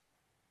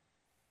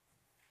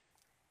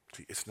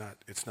 See, it's not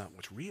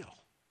what's real.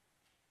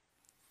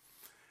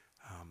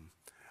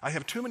 I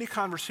have too many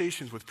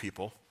conversations with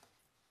people,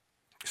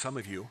 some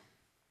of you.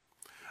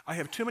 I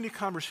have too many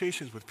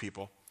conversations with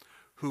people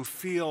who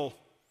feel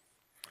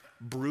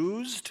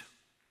bruised,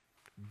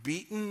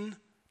 beaten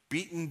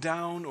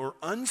down, or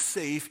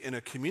unsafe in a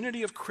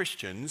community of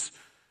Christians,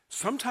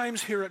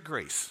 sometimes here at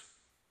Grace,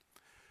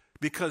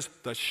 because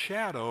the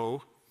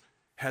shadow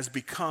has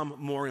become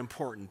more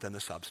important than the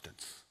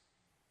substance.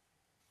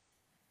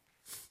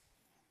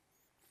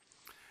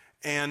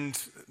 And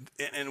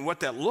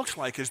what that looks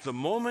like is the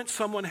moment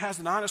someone has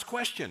an honest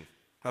question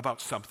about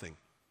something,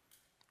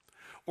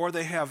 or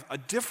they have a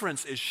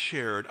difference is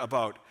shared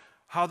about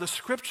how the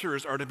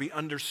scriptures are to be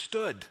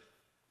understood,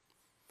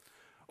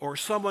 or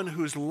someone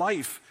whose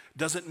life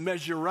doesn't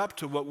measure up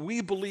to what we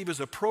believe is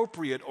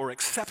appropriate or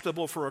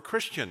acceptable for a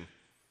Christian,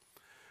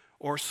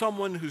 or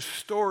someone whose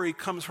story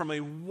comes from a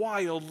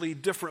wildly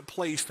different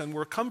place than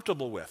we're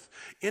comfortable with.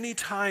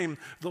 Anytime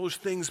those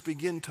things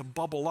begin to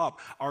bubble up,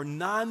 our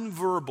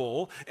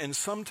nonverbal and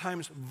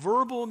sometimes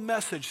verbal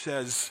message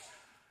says,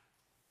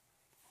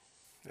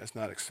 that's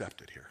not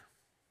accepted here.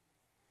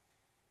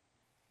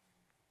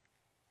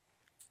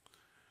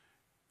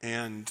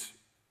 And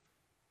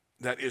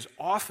that is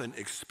often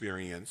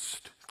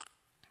experienced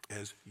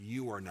as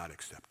you are not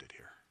accepted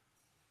here.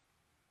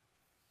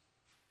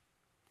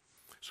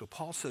 So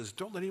Paul says,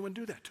 don't let anyone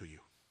do that to you.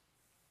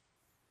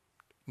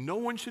 No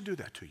one should do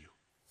that to you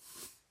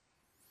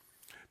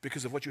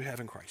because of what you have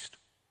in Christ.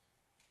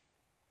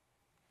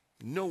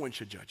 No one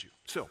should judge you.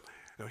 So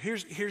now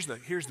here's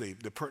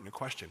the pertinent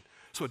question.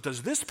 So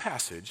does this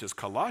passage, does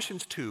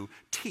Colossians 2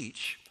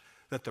 teach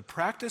that the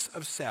practice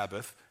of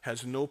Sabbath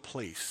has no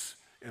place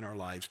in our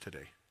lives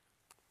today?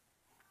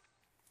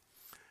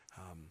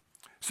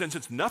 Since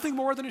it's nothing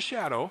more than a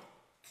shadow,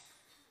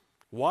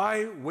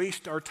 why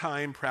waste our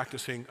time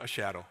practicing a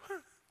shadow?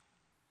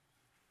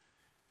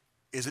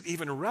 Is it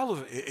even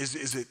relevant?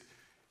 Is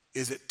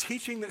it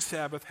teaching that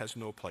Sabbath has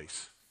no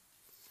place?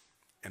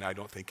 And I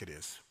don't think it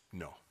is.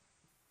 No.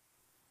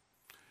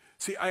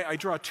 See, I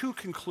draw two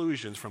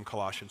conclusions from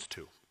Colossians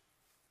 2.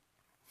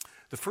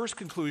 The first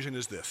conclusion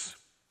is this: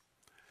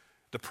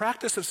 the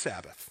practice of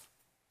Sabbath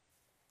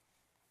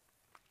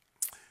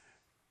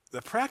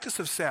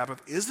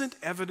isn't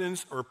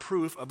evidence or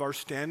proof of our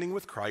standing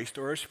with Christ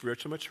or our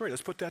spiritual maturity.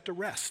 Let's put that to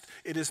rest.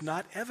 It is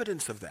not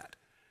evidence of that.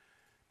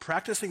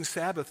 Practicing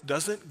Sabbath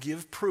doesn't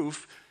give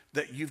proof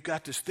that you've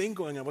got this thing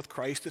going on with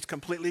Christ that's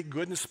completely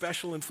good and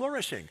special and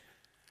flourishing.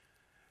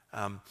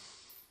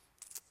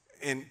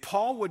 And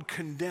Paul would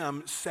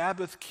condemn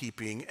Sabbath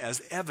keeping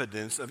as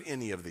evidence of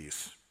any of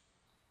these.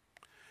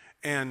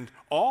 And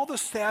all the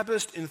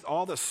Sabbath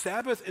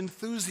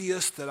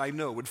enthusiasts that I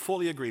know would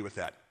fully agree with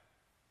that.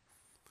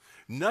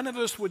 None of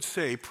us would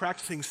say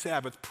practicing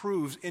Sabbath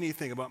proves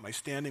anything about my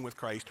standing with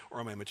Christ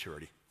or my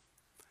maturity.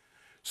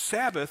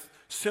 Sabbath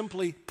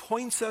simply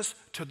points us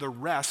to the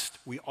rest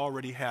we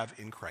already have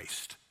in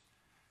Christ.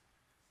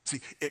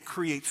 See, it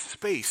creates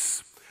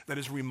space that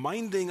is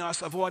reminding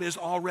us of what is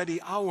already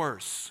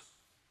ours.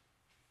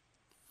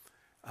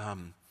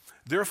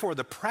 Therefore,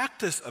 the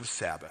practice of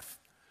Sabbath,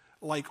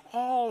 like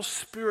all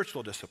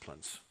spiritual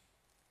disciplines,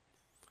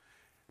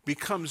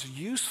 becomes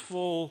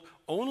useful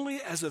only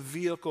as a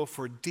vehicle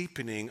for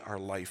deepening our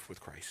life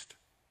with Christ.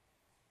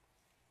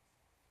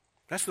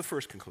 That's the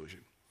first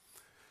conclusion.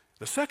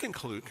 The second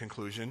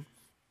conclusion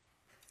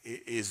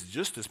is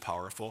just as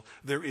powerful.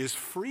 There is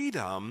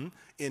freedom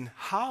in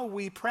how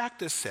we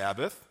practice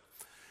Sabbath.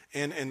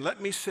 And let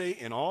me say,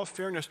 in all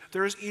fairness,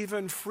 there is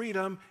even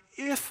freedom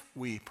if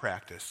we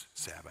practice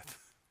Sabbath.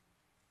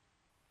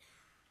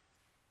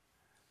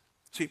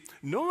 See,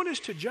 no one is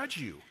to judge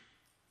you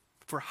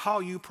for how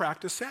you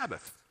practice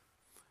Sabbath.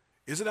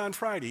 Is it on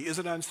Friday? Is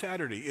it on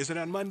Saturday? Is it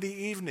on Monday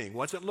evening?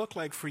 What's it look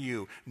like for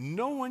you?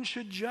 No one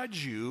should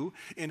judge you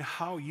in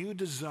how you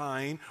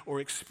design or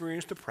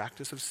experience the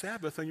practice of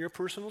Sabbath in your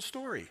personal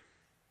story.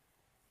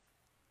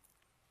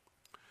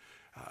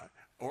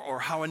 Or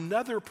how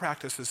another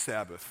practices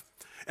Sabbath.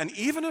 And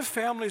even if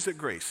families at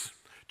Grace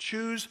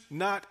choose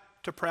not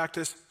to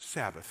practice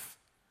Sabbath,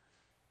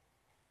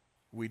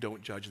 we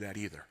don't judge that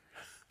either.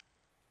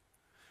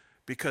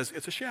 Because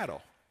it's a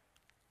shadow.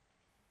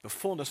 The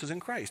fullness is in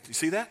Christ. You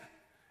see that?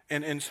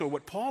 And so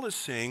what Paul is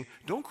saying,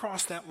 don't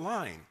cross that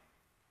line.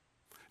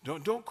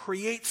 Don't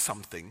create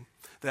something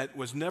that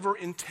was never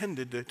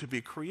intended to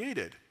be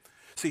created.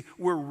 See,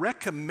 we're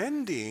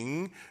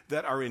recommending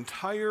that our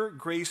entire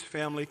Grace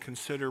family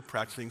consider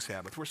practicing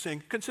Sabbath. We're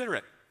saying, consider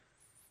it.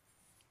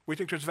 We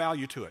think there's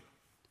value to it.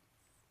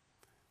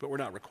 But we're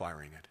not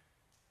requiring it.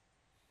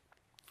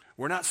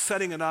 We're not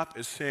setting it up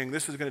as saying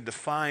this is going to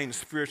define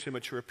spiritually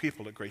mature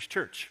people at Grace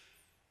Church.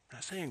 I'm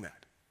not saying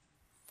that.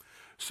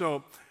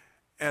 So,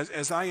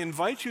 as I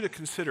invite you to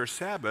consider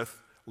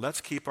Sabbath,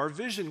 let's keep our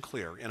vision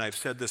clear. And I've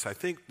said this, I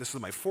think this is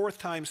my fourth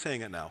time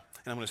saying it now.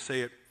 And I'm going to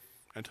say it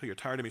until you're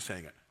tired of me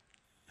saying it.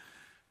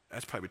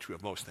 That's probably true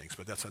of most things,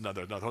 but that's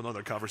another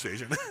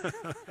conversation.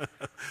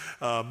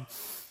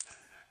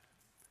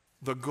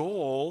 The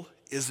goal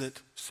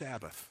isn't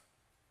Sabbath.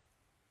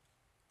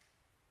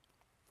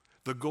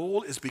 The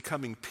goal is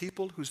becoming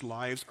people whose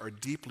lives are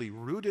deeply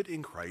rooted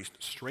in Christ,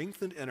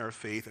 strengthened in our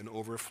faith, and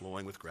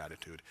overflowing with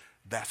gratitude.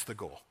 That's the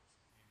goal.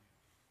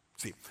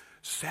 See,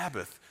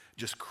 Sabbath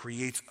just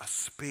creates a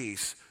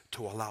space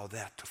to allow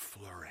that to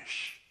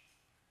flourish.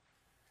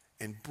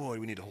 And boy,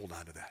 we need to hold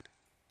on to that.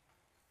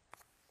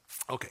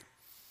 Okay,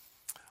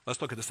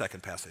 let's look at the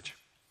second passage.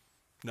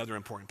 Another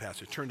important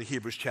passage. Turn to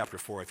Hebrews chapter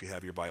 4 if you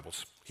have your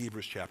Bibles.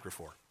 Hebrews chapter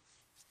 4.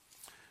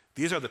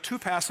 These are the two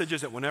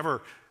passages that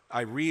whenever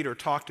I read or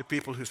talk to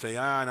people who say,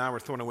 now we're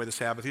throwing away the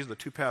Sabbath, these are the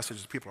two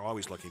passages people are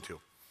always looking to.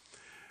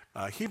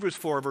 Hebrews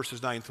 4,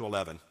 verses 9 through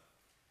 11.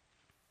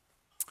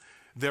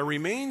 There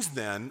remains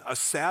then a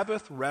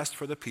Sabbath rest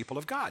for the people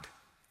of God.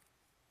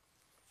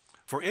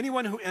 For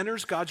anyone who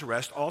enters God's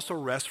rest also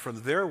rests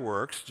from their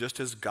works, just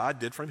as God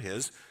did from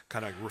his,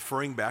 kind of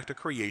referring back to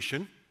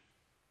creation.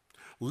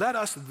 Let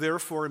us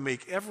therefore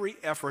make every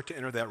effort to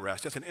enter that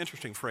rest. That's an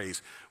interesting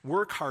phrase.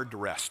 Work hard to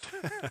rest.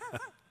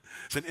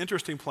 It's an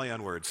interesting play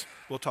on words.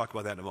 We'll talk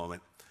about that in a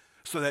moment.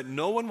 So that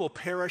no one will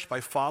perish by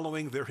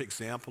following their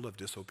example of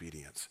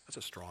disobedience. That's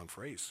a strong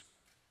phrase.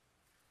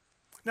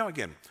 Now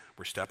again,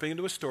 we're stepping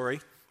into a story,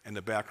 and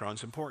the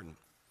background's important.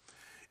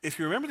 If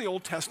you remember the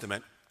Old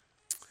Testament,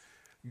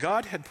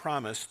 God had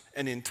promised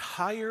an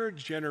entire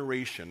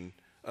generation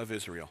of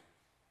Israel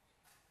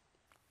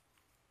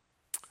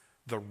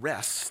the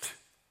rest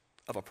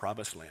of a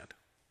promised land.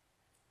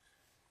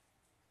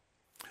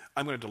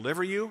 I'm going to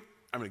deliver you.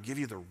 I'm going to give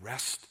you the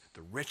rest,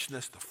 the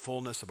richness, the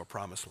fullness of a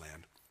promised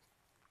land.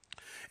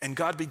 And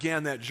God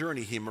began that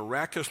journey. He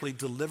miraculously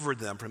delivered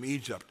them from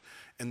Egypt,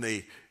 and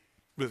they,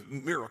 with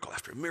miracle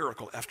after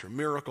miracle after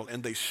miracle,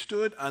 and they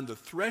stood on the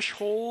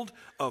threshold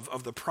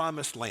of the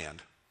promised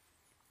land.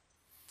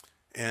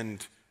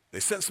 And they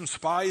sent some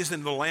spies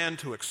into the land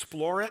to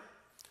explore it.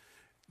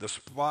 The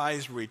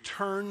spies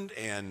returned,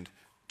 and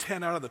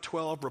 10 out of the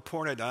 12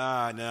 reported,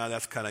 no,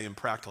 that's kind of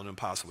impractical and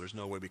impossible. There's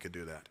no way we could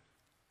do that.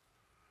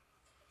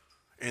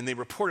 And they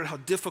reported how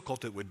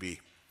difficult it would be.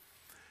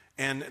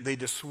 And they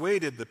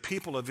dissuaded the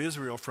people of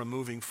Israel from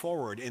moving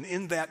forward. And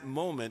in that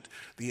moment,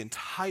 the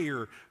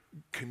entire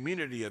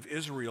community of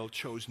Israel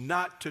chose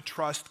not to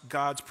trust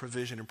God's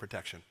provision and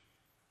protection.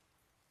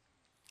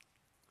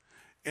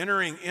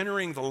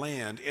 Entering the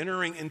land,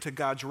 entering into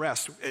God's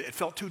rest, it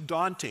felt too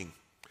daunting.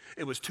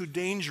 It was too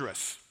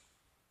dangerous.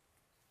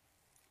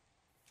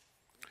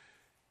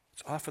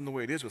 It's often the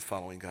way it is with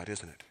following God,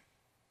 isn't it?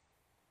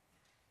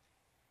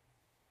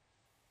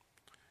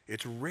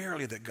 It's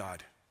rarely that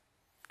God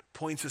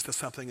points us to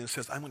something and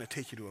says, I'm going to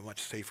take you to a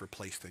much safer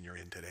place than you're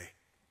in today.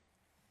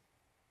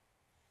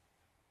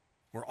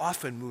 We're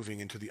often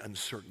moving into the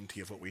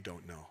uncertainty of what we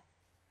don't know.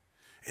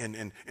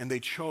 And they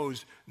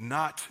chose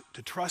not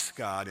to trust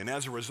God, and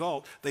as a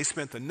result, they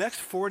spent the next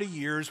 40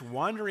 years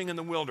wandering in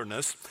the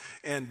wilderness,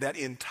 and that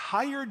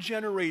entire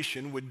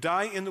generation would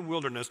die in the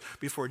wilderness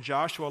before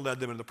Joshua led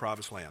them into the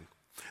promised land.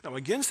 Now,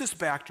 against this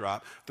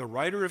backdrop, the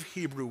writer of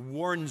Hebrew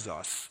warns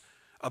us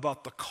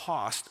about the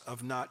cost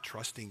of not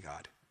trusting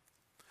God.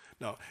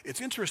 Now,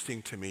 it's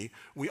interesting to me,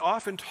 we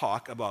often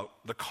talk about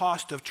the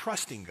cost of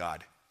trusting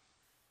God.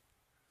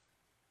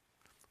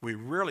 We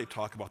rarely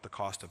talk about the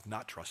cost of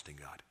not trusting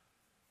God.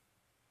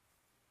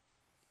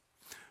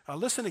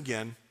 Listen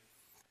again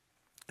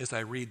as I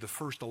read the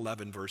first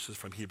 11 verses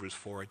from Hebrews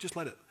 4. Just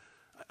let it,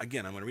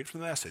 again, I'm going to read from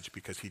the Message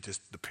because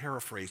the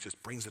paraphrase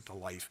just brings it to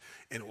life,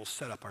 and it will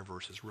set up our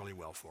verses really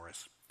well for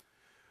us.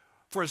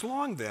 For as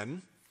long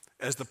then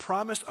as the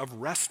promise of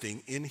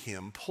resting in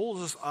him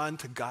pulls us on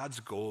to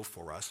God's goal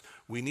for us,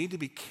 we need to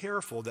be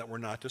careful that we're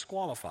not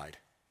disqualified.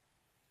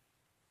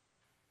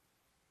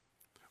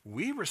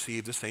 We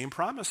receive the same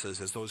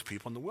promises as those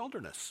people in the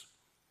wilderness.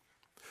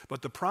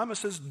 But the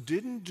promises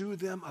didn't do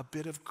them a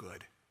bit of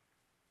good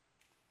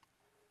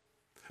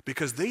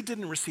because they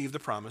didn't receive the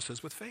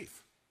promises with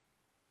faith.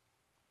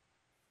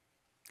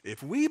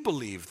 If we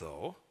believe,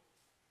 though,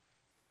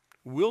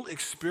 we'll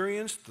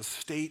experience the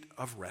state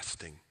of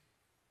resting,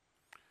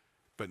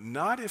 but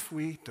not if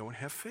we don't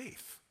have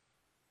faith.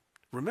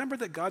 Remember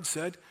that God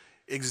said,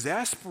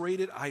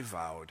 exasperated I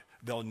vowed,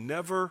 they'll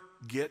never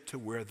get to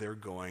where they're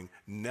going,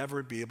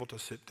 never be able to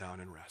sit down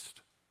and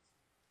rest.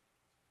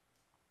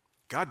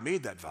 God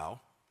made that vow.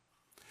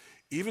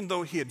 Even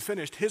though he had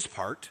finished his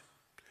part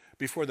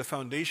before the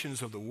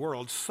foundations of the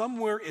world,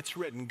 somewhere it's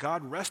written,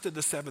 God rested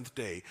the seventh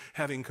day,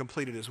 having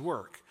completed his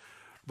work.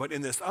 But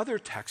in this other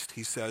text,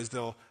 he says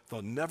they'll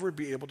never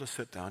be able to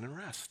sit down and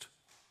rest.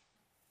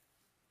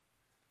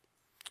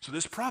 So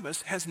this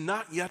promise has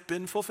not yet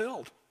been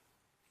fulfilled.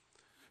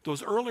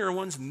 Those earlier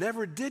ones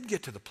never did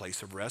get to the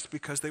place of rest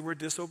because they were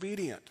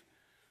disobedient.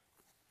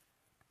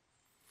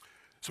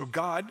 So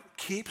God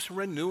keeps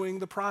renewing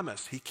the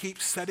promise. He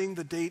keeps setting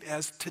the date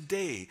as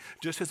today,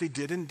 just as he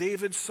did in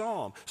David's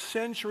psalm,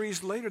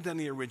 centuries later than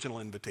the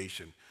original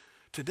invitation.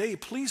 Today,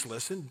 please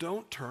listen,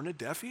 don't turn a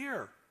deaf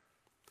ear.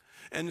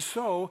 And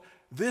so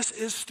this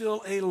is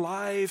still a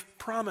live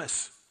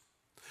promise.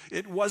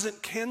 It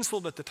wasn't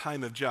canceled at the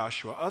time of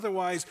Joshua.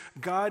 Otherwise,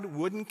 God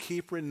wouldn't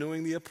keep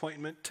renewing the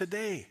appointment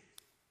today.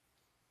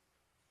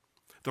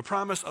 The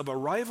promise of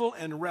arrival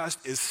and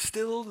rest is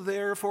still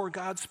there for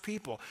God's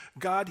people.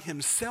 God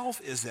himself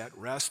is at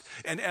rest,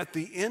 and at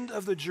the end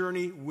of the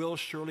journey, we'll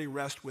surely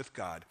rest with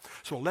God.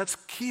 So let's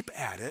keep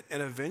at it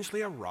and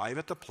eventually arrive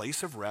at the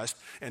place of rest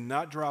and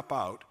not drop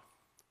out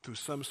through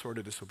some sort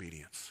of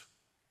disobedience.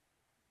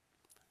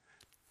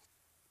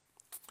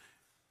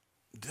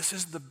 This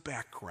is the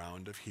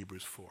background of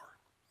Hebrews 4.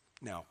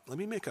 Now, let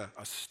me make a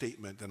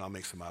statement, then I'll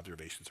make some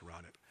observations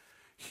around it.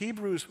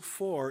 Hebrews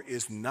 4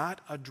 is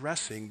not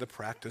addressing the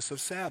practice of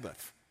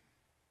Sabbath.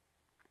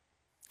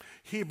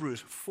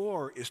 Hebrews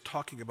 4 is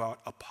talking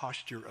about a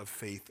posture of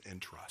faith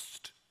and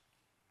trust.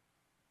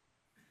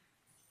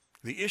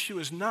 The issue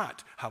is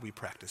not how we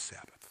practice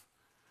Sabbath.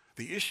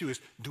 The issue is,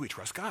 do we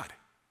trust God?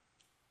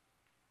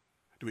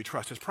 Do we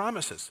trust his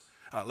promises?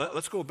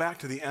 Let's go back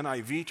to the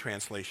NIV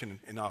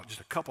translation, and just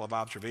a couple of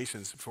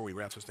observations before we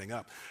wrap this thing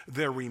up.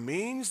 There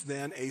remains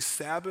then a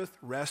Sabbath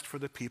rest for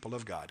the people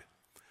of God.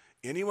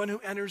 Anyone who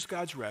enters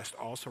God's rest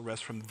also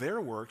rests from their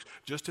works,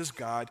 just as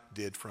God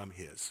did from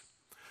his.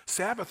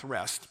 Sabbath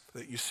rest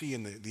that you see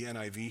in the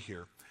NIV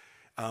here,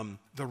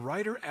 the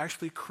writer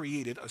actually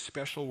created a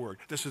special word.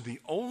 This is the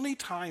only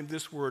time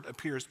this word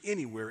appears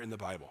anywhere in the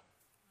Bible.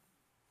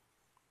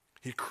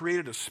 He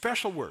created a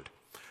special word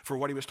for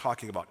what he was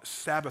talking about,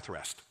 Sabbath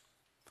rest.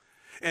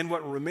 And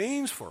what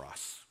remains for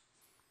us,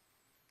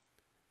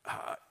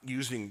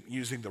 using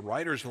the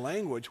writer's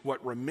language,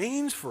 what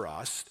remains for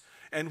us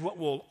and what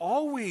will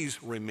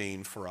always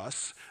remain for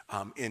us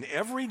in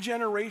every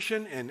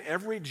generation and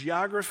every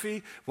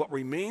geography, what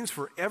remains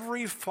for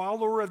every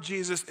follower of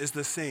Jesus is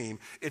the same.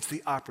 It's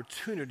the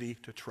opportunity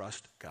to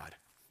trust God.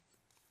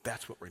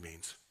 That's what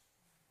remains.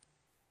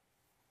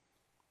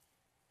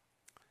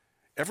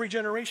 Every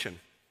generation,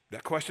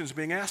 that question is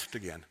being asked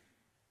again.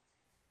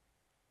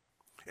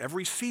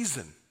 Every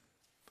season,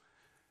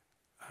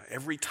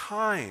 every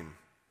time.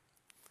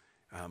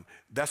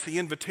 That's the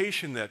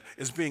invitation that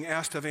is being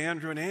asked of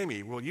Andrew and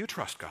Amy. Will you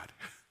trust God?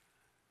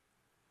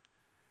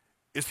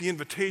 It's the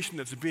invitation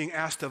that's being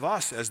asked of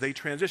us as they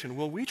transition.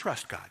 Will we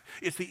trust God?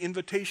 It's the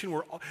invitation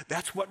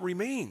that's what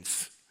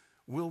remains.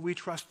 Will we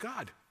trust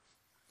God?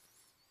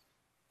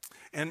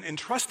 And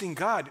trusting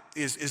God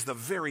is the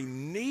very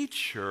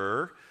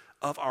nature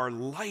of our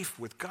life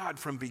with God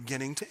from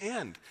beginning to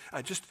end.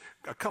 Just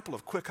a couple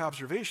of quick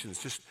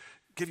observations, just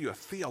give you a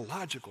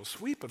theological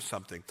sweep of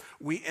something.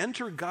 We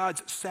enter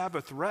God's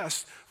Sabbath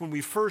rest when we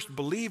first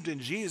believed in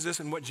Jesus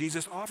and what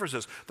Jesus offers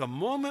us. The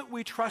moment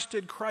we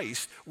trusted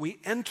Christ, we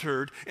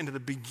entered into the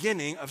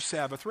beginning of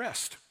Sabbath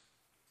rest.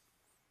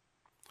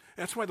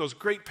 That's why those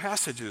great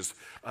passages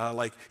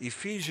like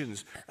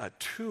Ephesians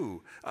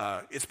 2,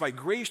 it's by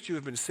grace you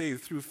have been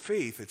saved through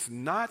faith. It's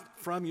not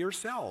from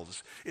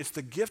yourselves. It's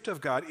the gift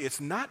of God.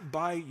 It's not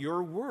by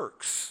your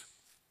works.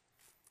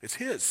 It's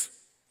his,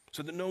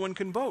 so that no one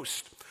can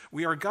boast.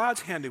 We are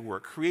God's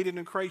handiwork, created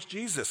in Christ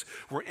Jesus.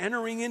 We're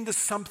entering into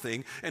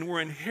something, and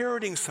we're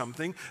inheriting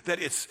something that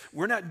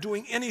we're not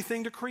doing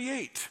anything to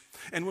create.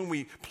 And when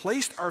we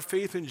placed our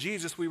faith in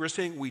Jesus, we were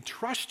saying, we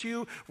trust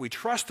you, we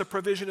trust the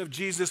provision of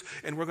Jesus,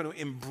 and we're going to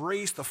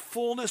embrace the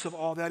fullness of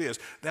all that is.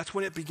 That's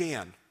when it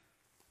began,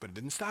 but it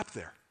didn't stop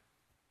there.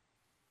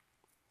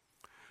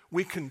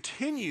 We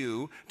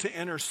continue to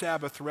enter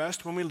Sabbath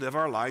rest when we live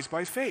our lives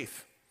by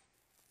faith.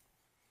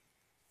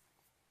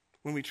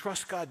 When we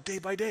trust God day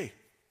by day,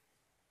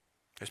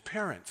 as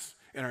parents,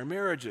 in our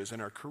marriages, in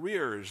our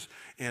careers,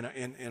 in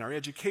our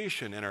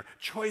education, in our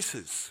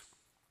choices.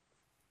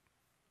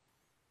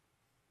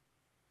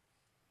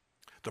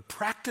 The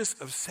practice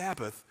of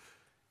Sabbath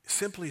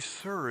simply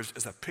serves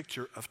as a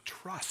picture of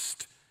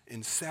trust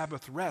in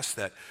Sabbath rest,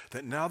 that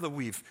now that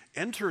we've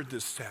entered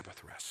this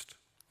Sabbath rest,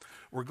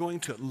 We're going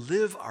to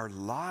live our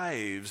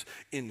lives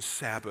in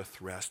Sabbath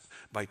rest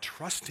by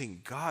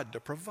trusting God to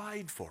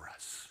provide for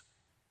us.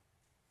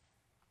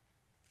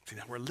 See,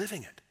 now we're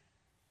living it.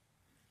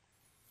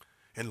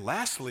 And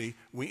lastly,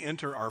 we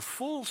enter our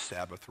full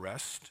Sabbath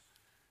rest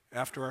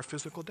after our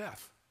physical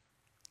death.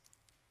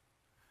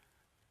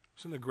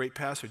 It's in the great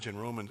passage in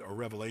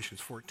Revelations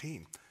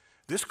 14.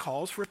 This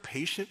calls for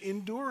patient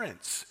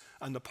endurance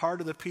on the part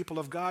of the people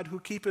of God who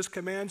keep his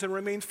commands and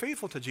remain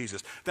faithful to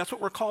Jesus. That's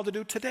what we're called to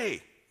do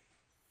today.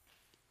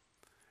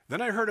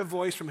 Then I heard a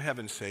voice from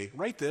heaven say,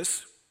 write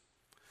this,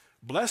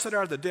 blessed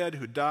are the dead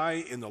who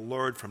die in the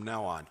Lord from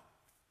now on.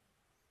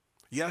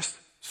 Yes,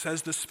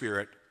 says the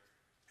Spirit,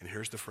 and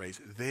here's the phrase,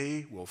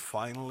 they will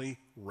finally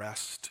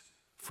rest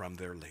from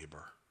their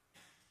labor.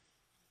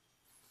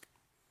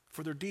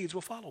 For their deeds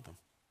will follow them.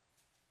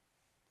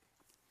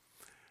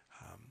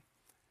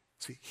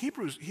 See,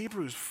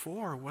 Hebrews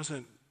 4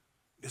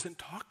 isn't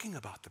talking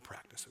about the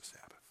practice of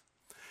Sabbath.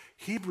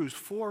 Hebrews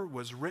 4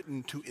 was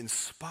written to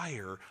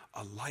inspire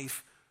a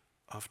life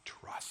of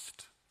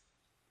trust.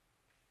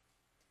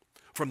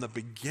 From the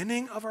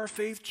beginning of our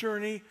faith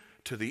journey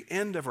to the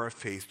end of our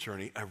faith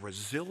journey, a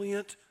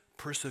resilient,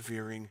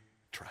 persevering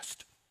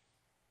trust.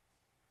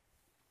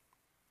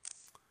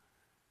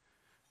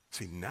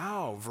 See,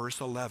 now verse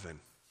 11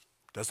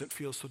 doesn't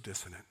feel so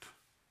dissonant.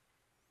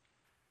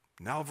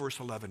 Now verse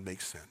 11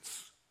 makes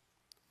sense.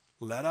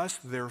 Let us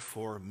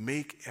therefore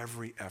make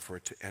every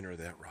effort to enter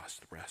that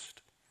rest.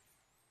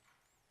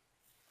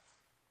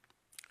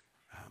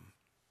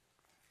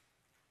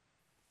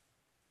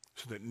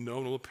 So that no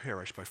one will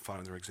perish by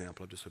following their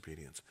example of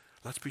disobedience.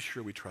 Let's be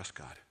sure we trust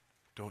God.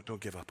 Don't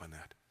give up on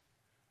that.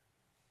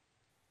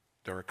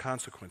 There are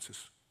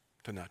consequences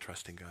to not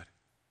trusting God.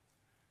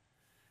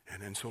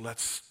 And so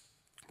let's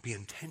be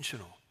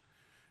intentional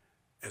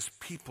as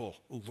people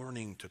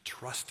learning to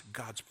trust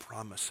God's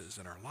promises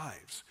in our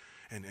lives.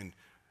 And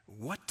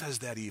what does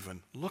that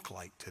even look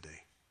like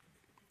today?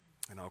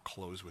 And I'll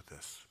close with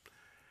this.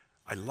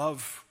 I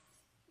love,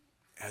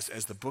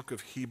 as the book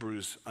of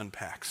Hebrews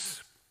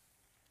unpacks,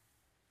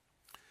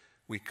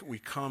 we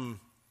come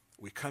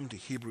to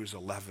Hebrews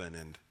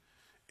 11,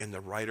 and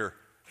the writer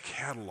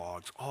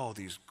catalogs all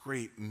these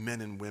great men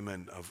and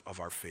women of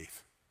our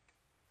faith.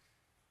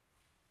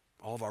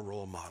 All of our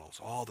role models,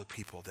 all the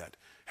people that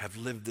have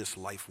lived this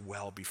life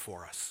well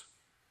before us.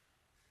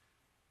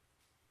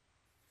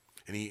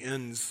 And he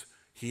ends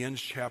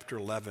chapter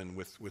 11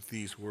 with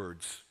these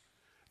words.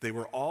 They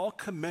were all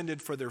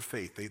commended for their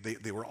faith.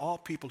 They were all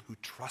people who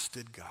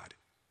trusted God.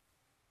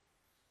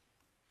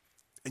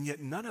 And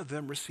yet none of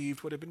them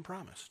received what had been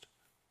promised.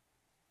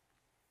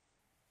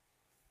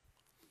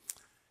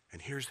 And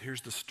here's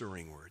the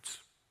stirring words.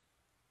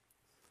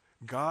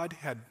 God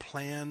had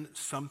planned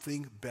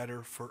something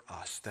better for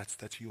us.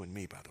 That's you and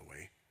me, by the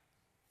way.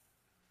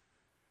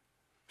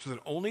 So that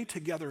only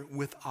together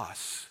with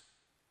us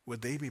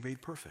would they be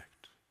made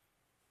perfect.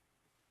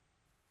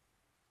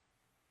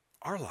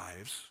 Our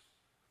lives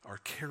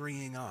are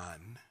carrying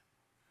on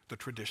the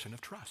tradition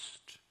of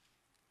trust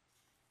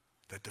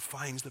that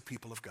defines the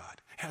people of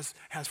God, has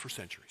for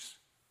centuries.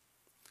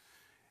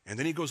 And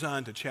then he goes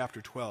on to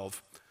chapter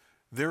 12.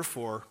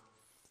 Therefore,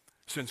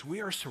 since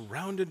we are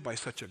surrounded by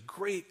such a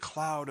great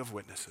cloud of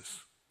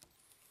witnesses,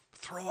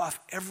 throw off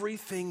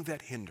everything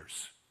that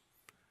hinders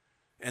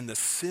and the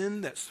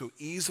sin that so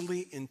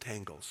easily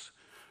entangles.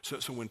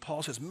 So when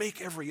Paul says,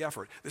 make every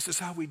effort, this is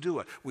how we do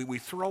it. We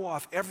throw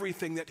off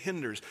everything that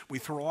hinders. We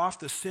throw off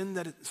the sin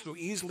that so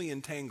easily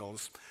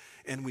entangles,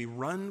 and we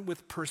run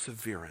with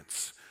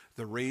perseverance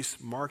the race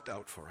marked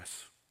out for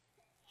us,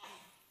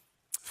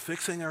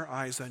 fixing our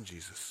eyes on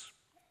Jesus,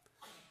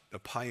 the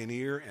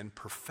pioneer and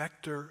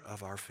perfecter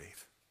of our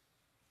faith.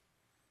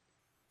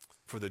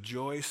 For the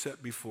joy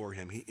set before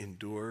him, he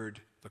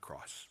endured the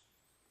cross,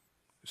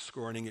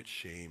 scorning its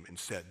shame, and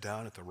sat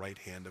down at the right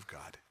hand of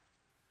God.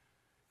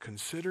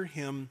 Consider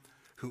him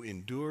who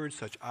endured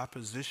such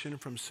opposition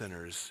from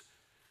sinners.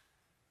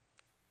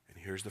 And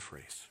here's the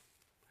phrase,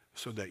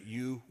 so that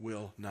you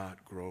will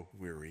not grow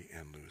weary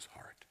and lose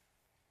heart.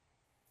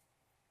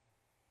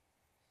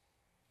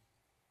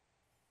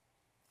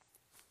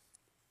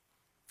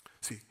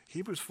 See,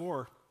 Hebrews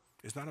 4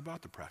 is not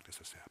about the practice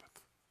of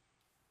Sabbath.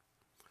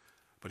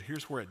 But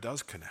here's where it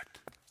does connect.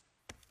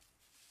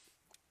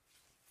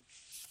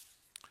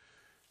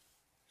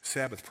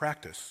 Sabbath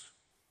practice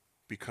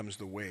becomes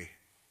the way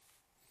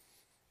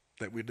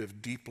that we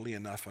live deeply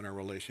enough in our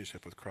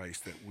relationship with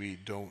Christ that we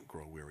don't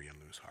grow weary and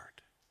lose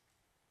heart.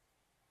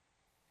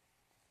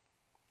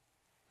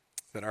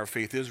 That our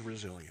faith is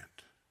resilient.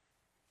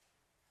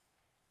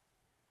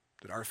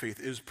 That our faith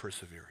is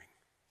persevering.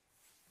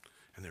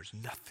 And there's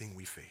nothing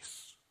we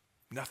face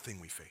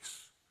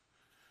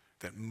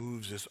that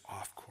moves us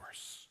off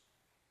course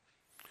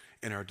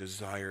in our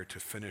desire to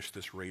finish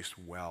this race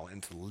well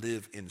and to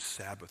live in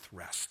Sabbath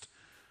rest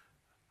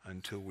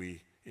until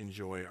we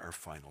enjoy our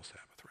final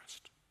Sabbath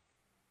rest.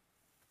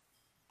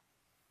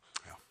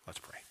 Well, let's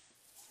pray.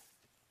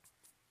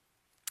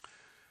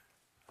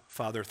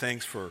 Father,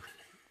 thanks for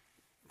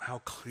how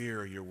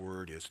clear your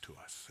word is to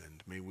us,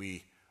 and may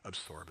we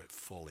absorb it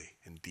fully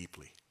and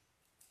deeply.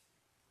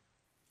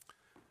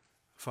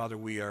 Father,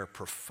 we are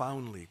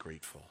profoundly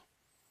grateful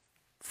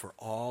for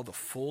all the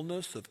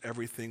fullness of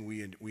everything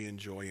we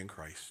enjoy in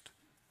Christ.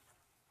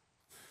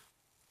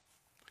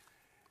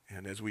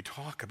 And as we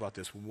talk about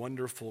this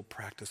wonderful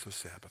practice of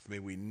Sabbath, may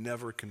we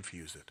never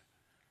confuse it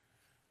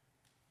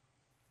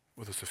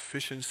with the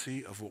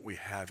sufficiency of what we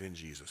have in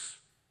Jesus.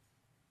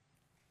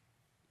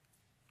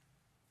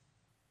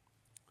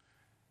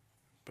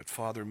 But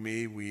Father,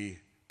 may we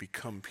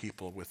become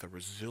people with a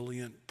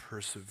resilient,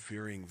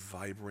 persevering,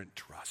 vibrant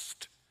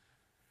trust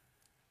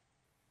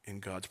in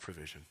God's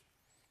provision.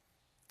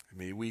 And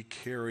may we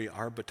carry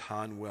our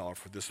baton well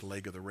for this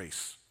leg of the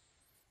race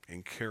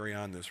and carry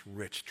on this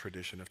rich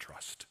tradition of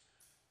trust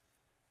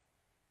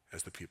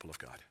as the people of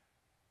God.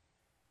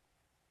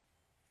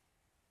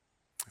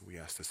 And we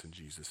ask this in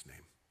Jesus'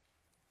 name.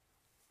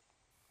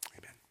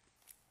 Amen.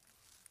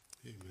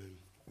 Amen.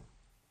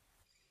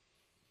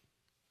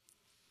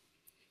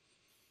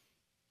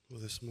 Well,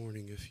 this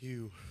morning, if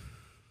you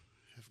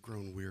have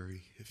grown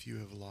weary, if you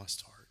have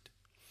lost heart,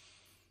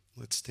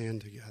 let's stand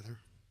together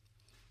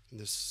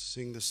and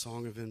sing the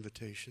song of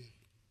invitation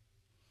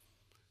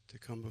to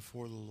come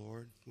before the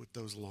Lord with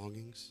those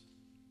longings,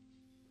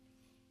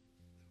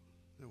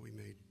 that we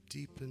may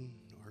deepen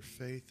our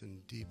faith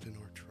and deepen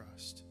our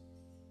trust.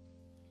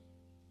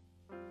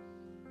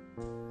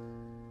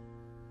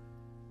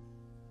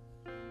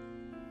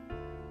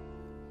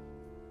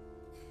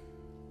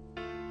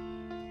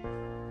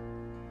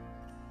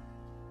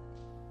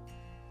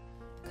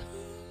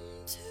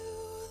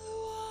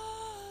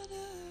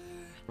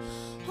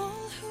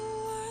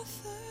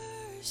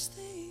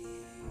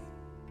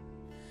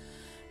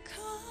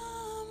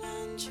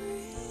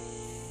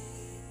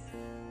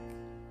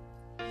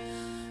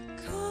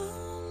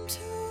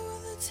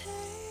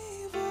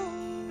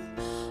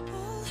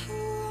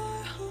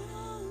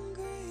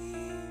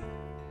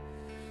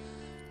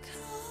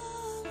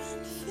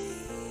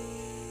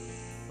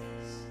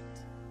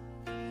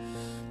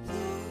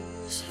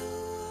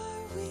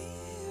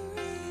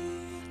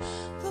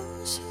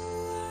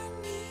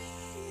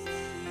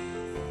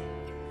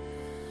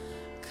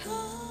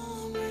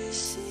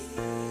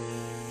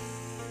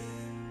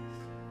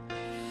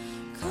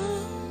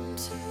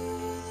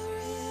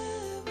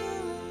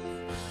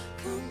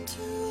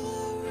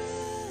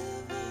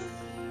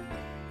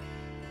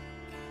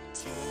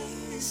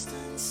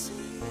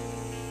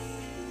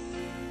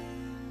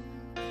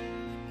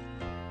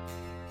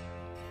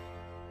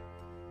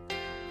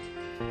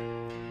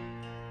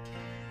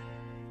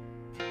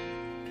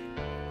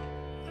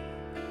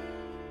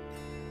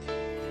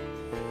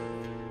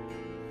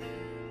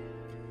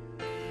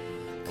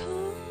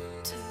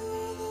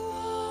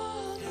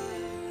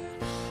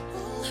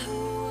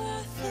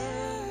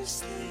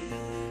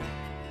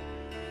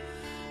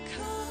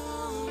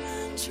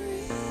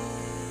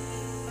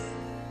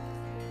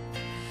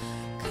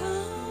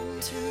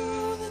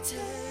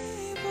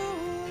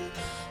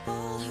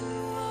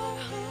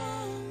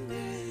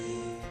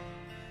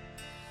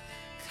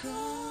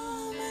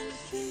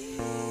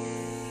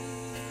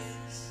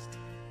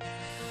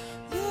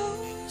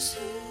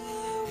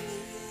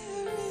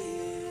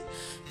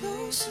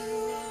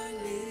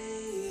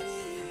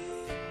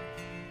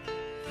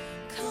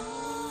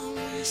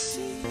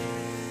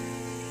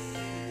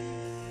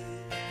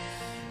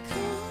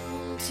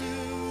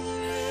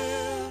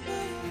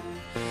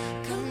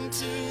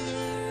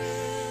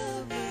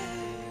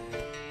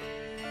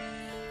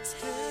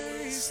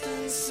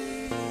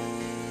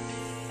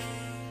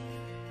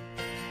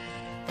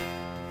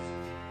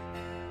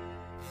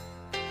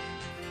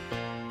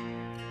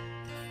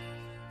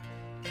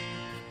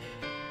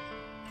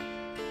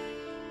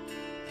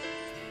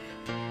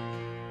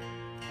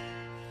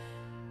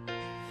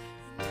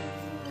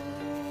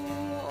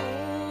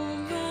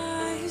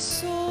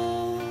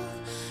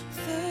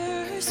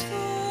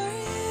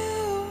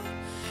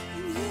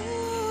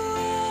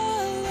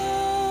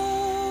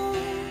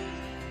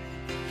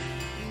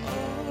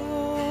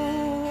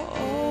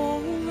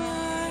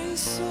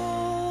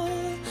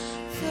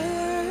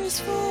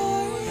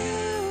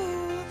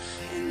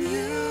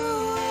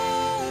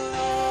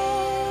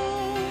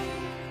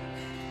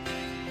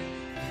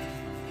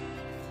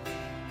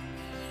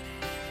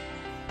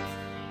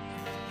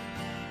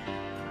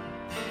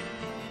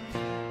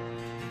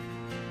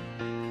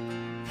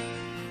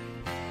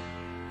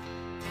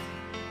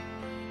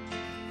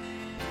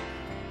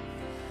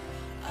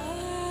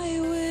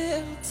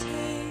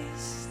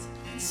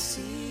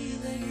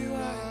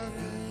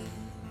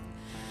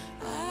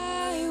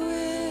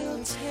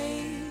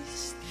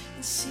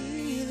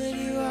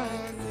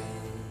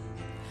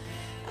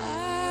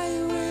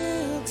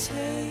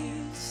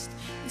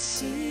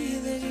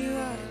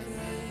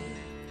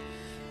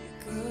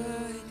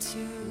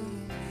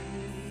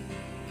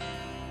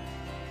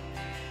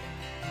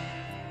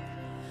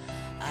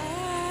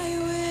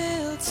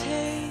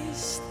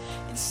 Taste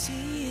and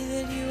see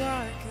that you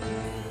are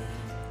good.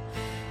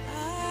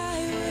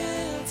 I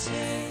will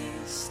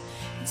taste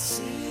and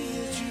see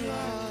that you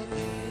are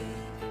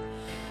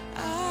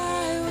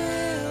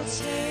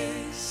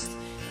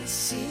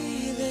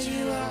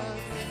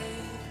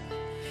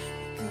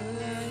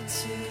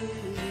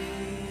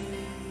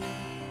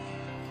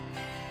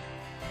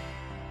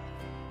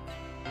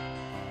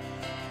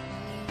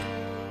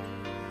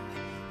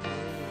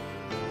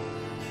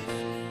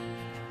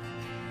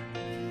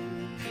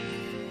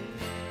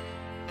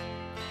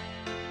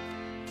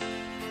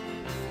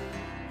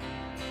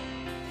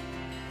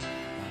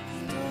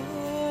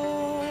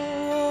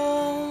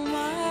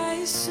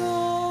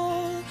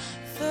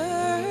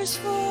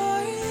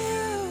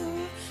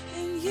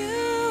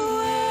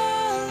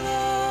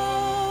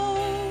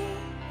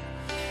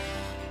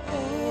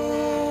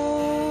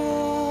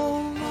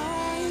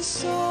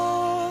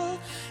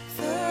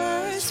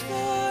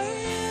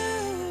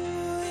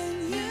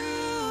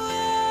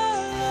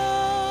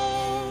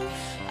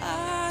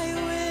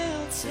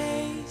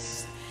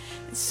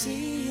and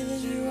see that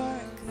you are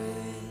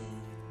good.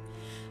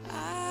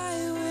 I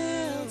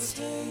will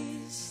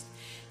taste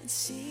and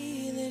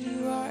see that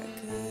you are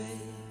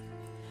good.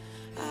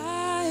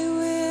 I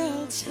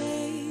will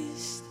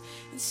taste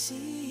and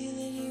see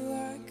that you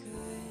are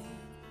good.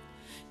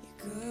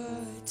 You're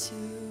good to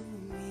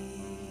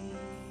me.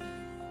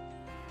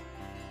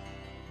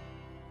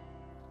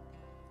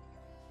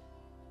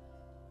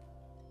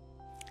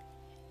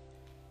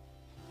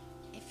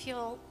 If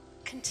you'll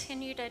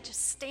continue to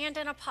just stand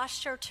in a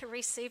posture to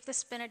receive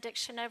this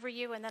benediction over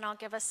you, and then I'll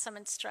give us some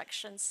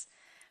instructions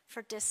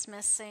for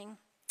dismissing.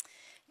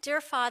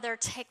 Dear Father,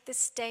 take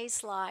this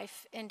day's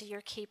life into your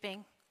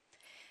keeping.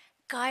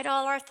 Guide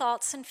all our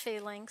thoughts and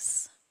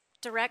feelings.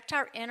 Direct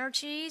our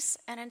energies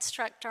and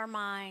instruct our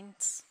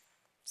minds.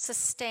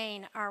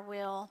 Sustain our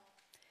will.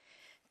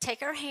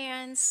 Take our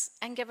hands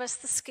and give us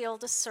the skill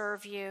to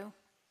serve you.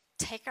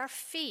 Take our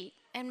feet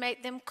and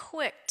make them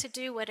quick to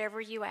do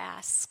whatever you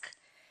ask.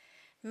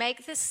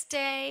 Make this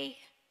day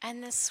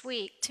and this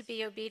week to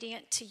be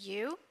obedient to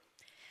you,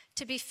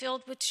 to be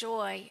filled with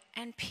joy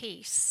and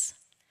peace.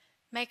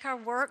 Make our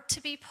work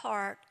to be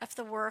part of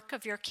the work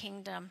of your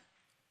kingdom,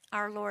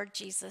 our Lord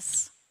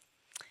Jesus.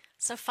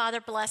 So, Father,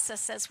 bless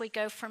us as we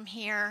go from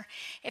here.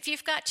 If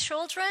you've got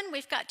children,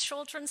 we've got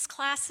children's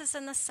classes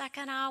in the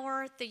second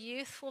hour. The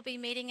youth will be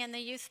meeting in the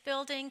youth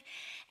building.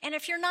 And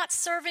if you're not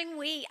serving,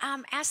 we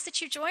ask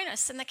that you join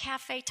us in the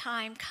cafe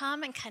time.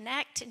 Come and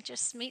connect and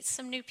just meet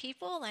some new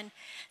people and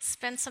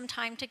spend some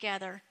time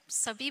together.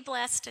 So be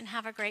blessed and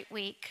have a great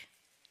week.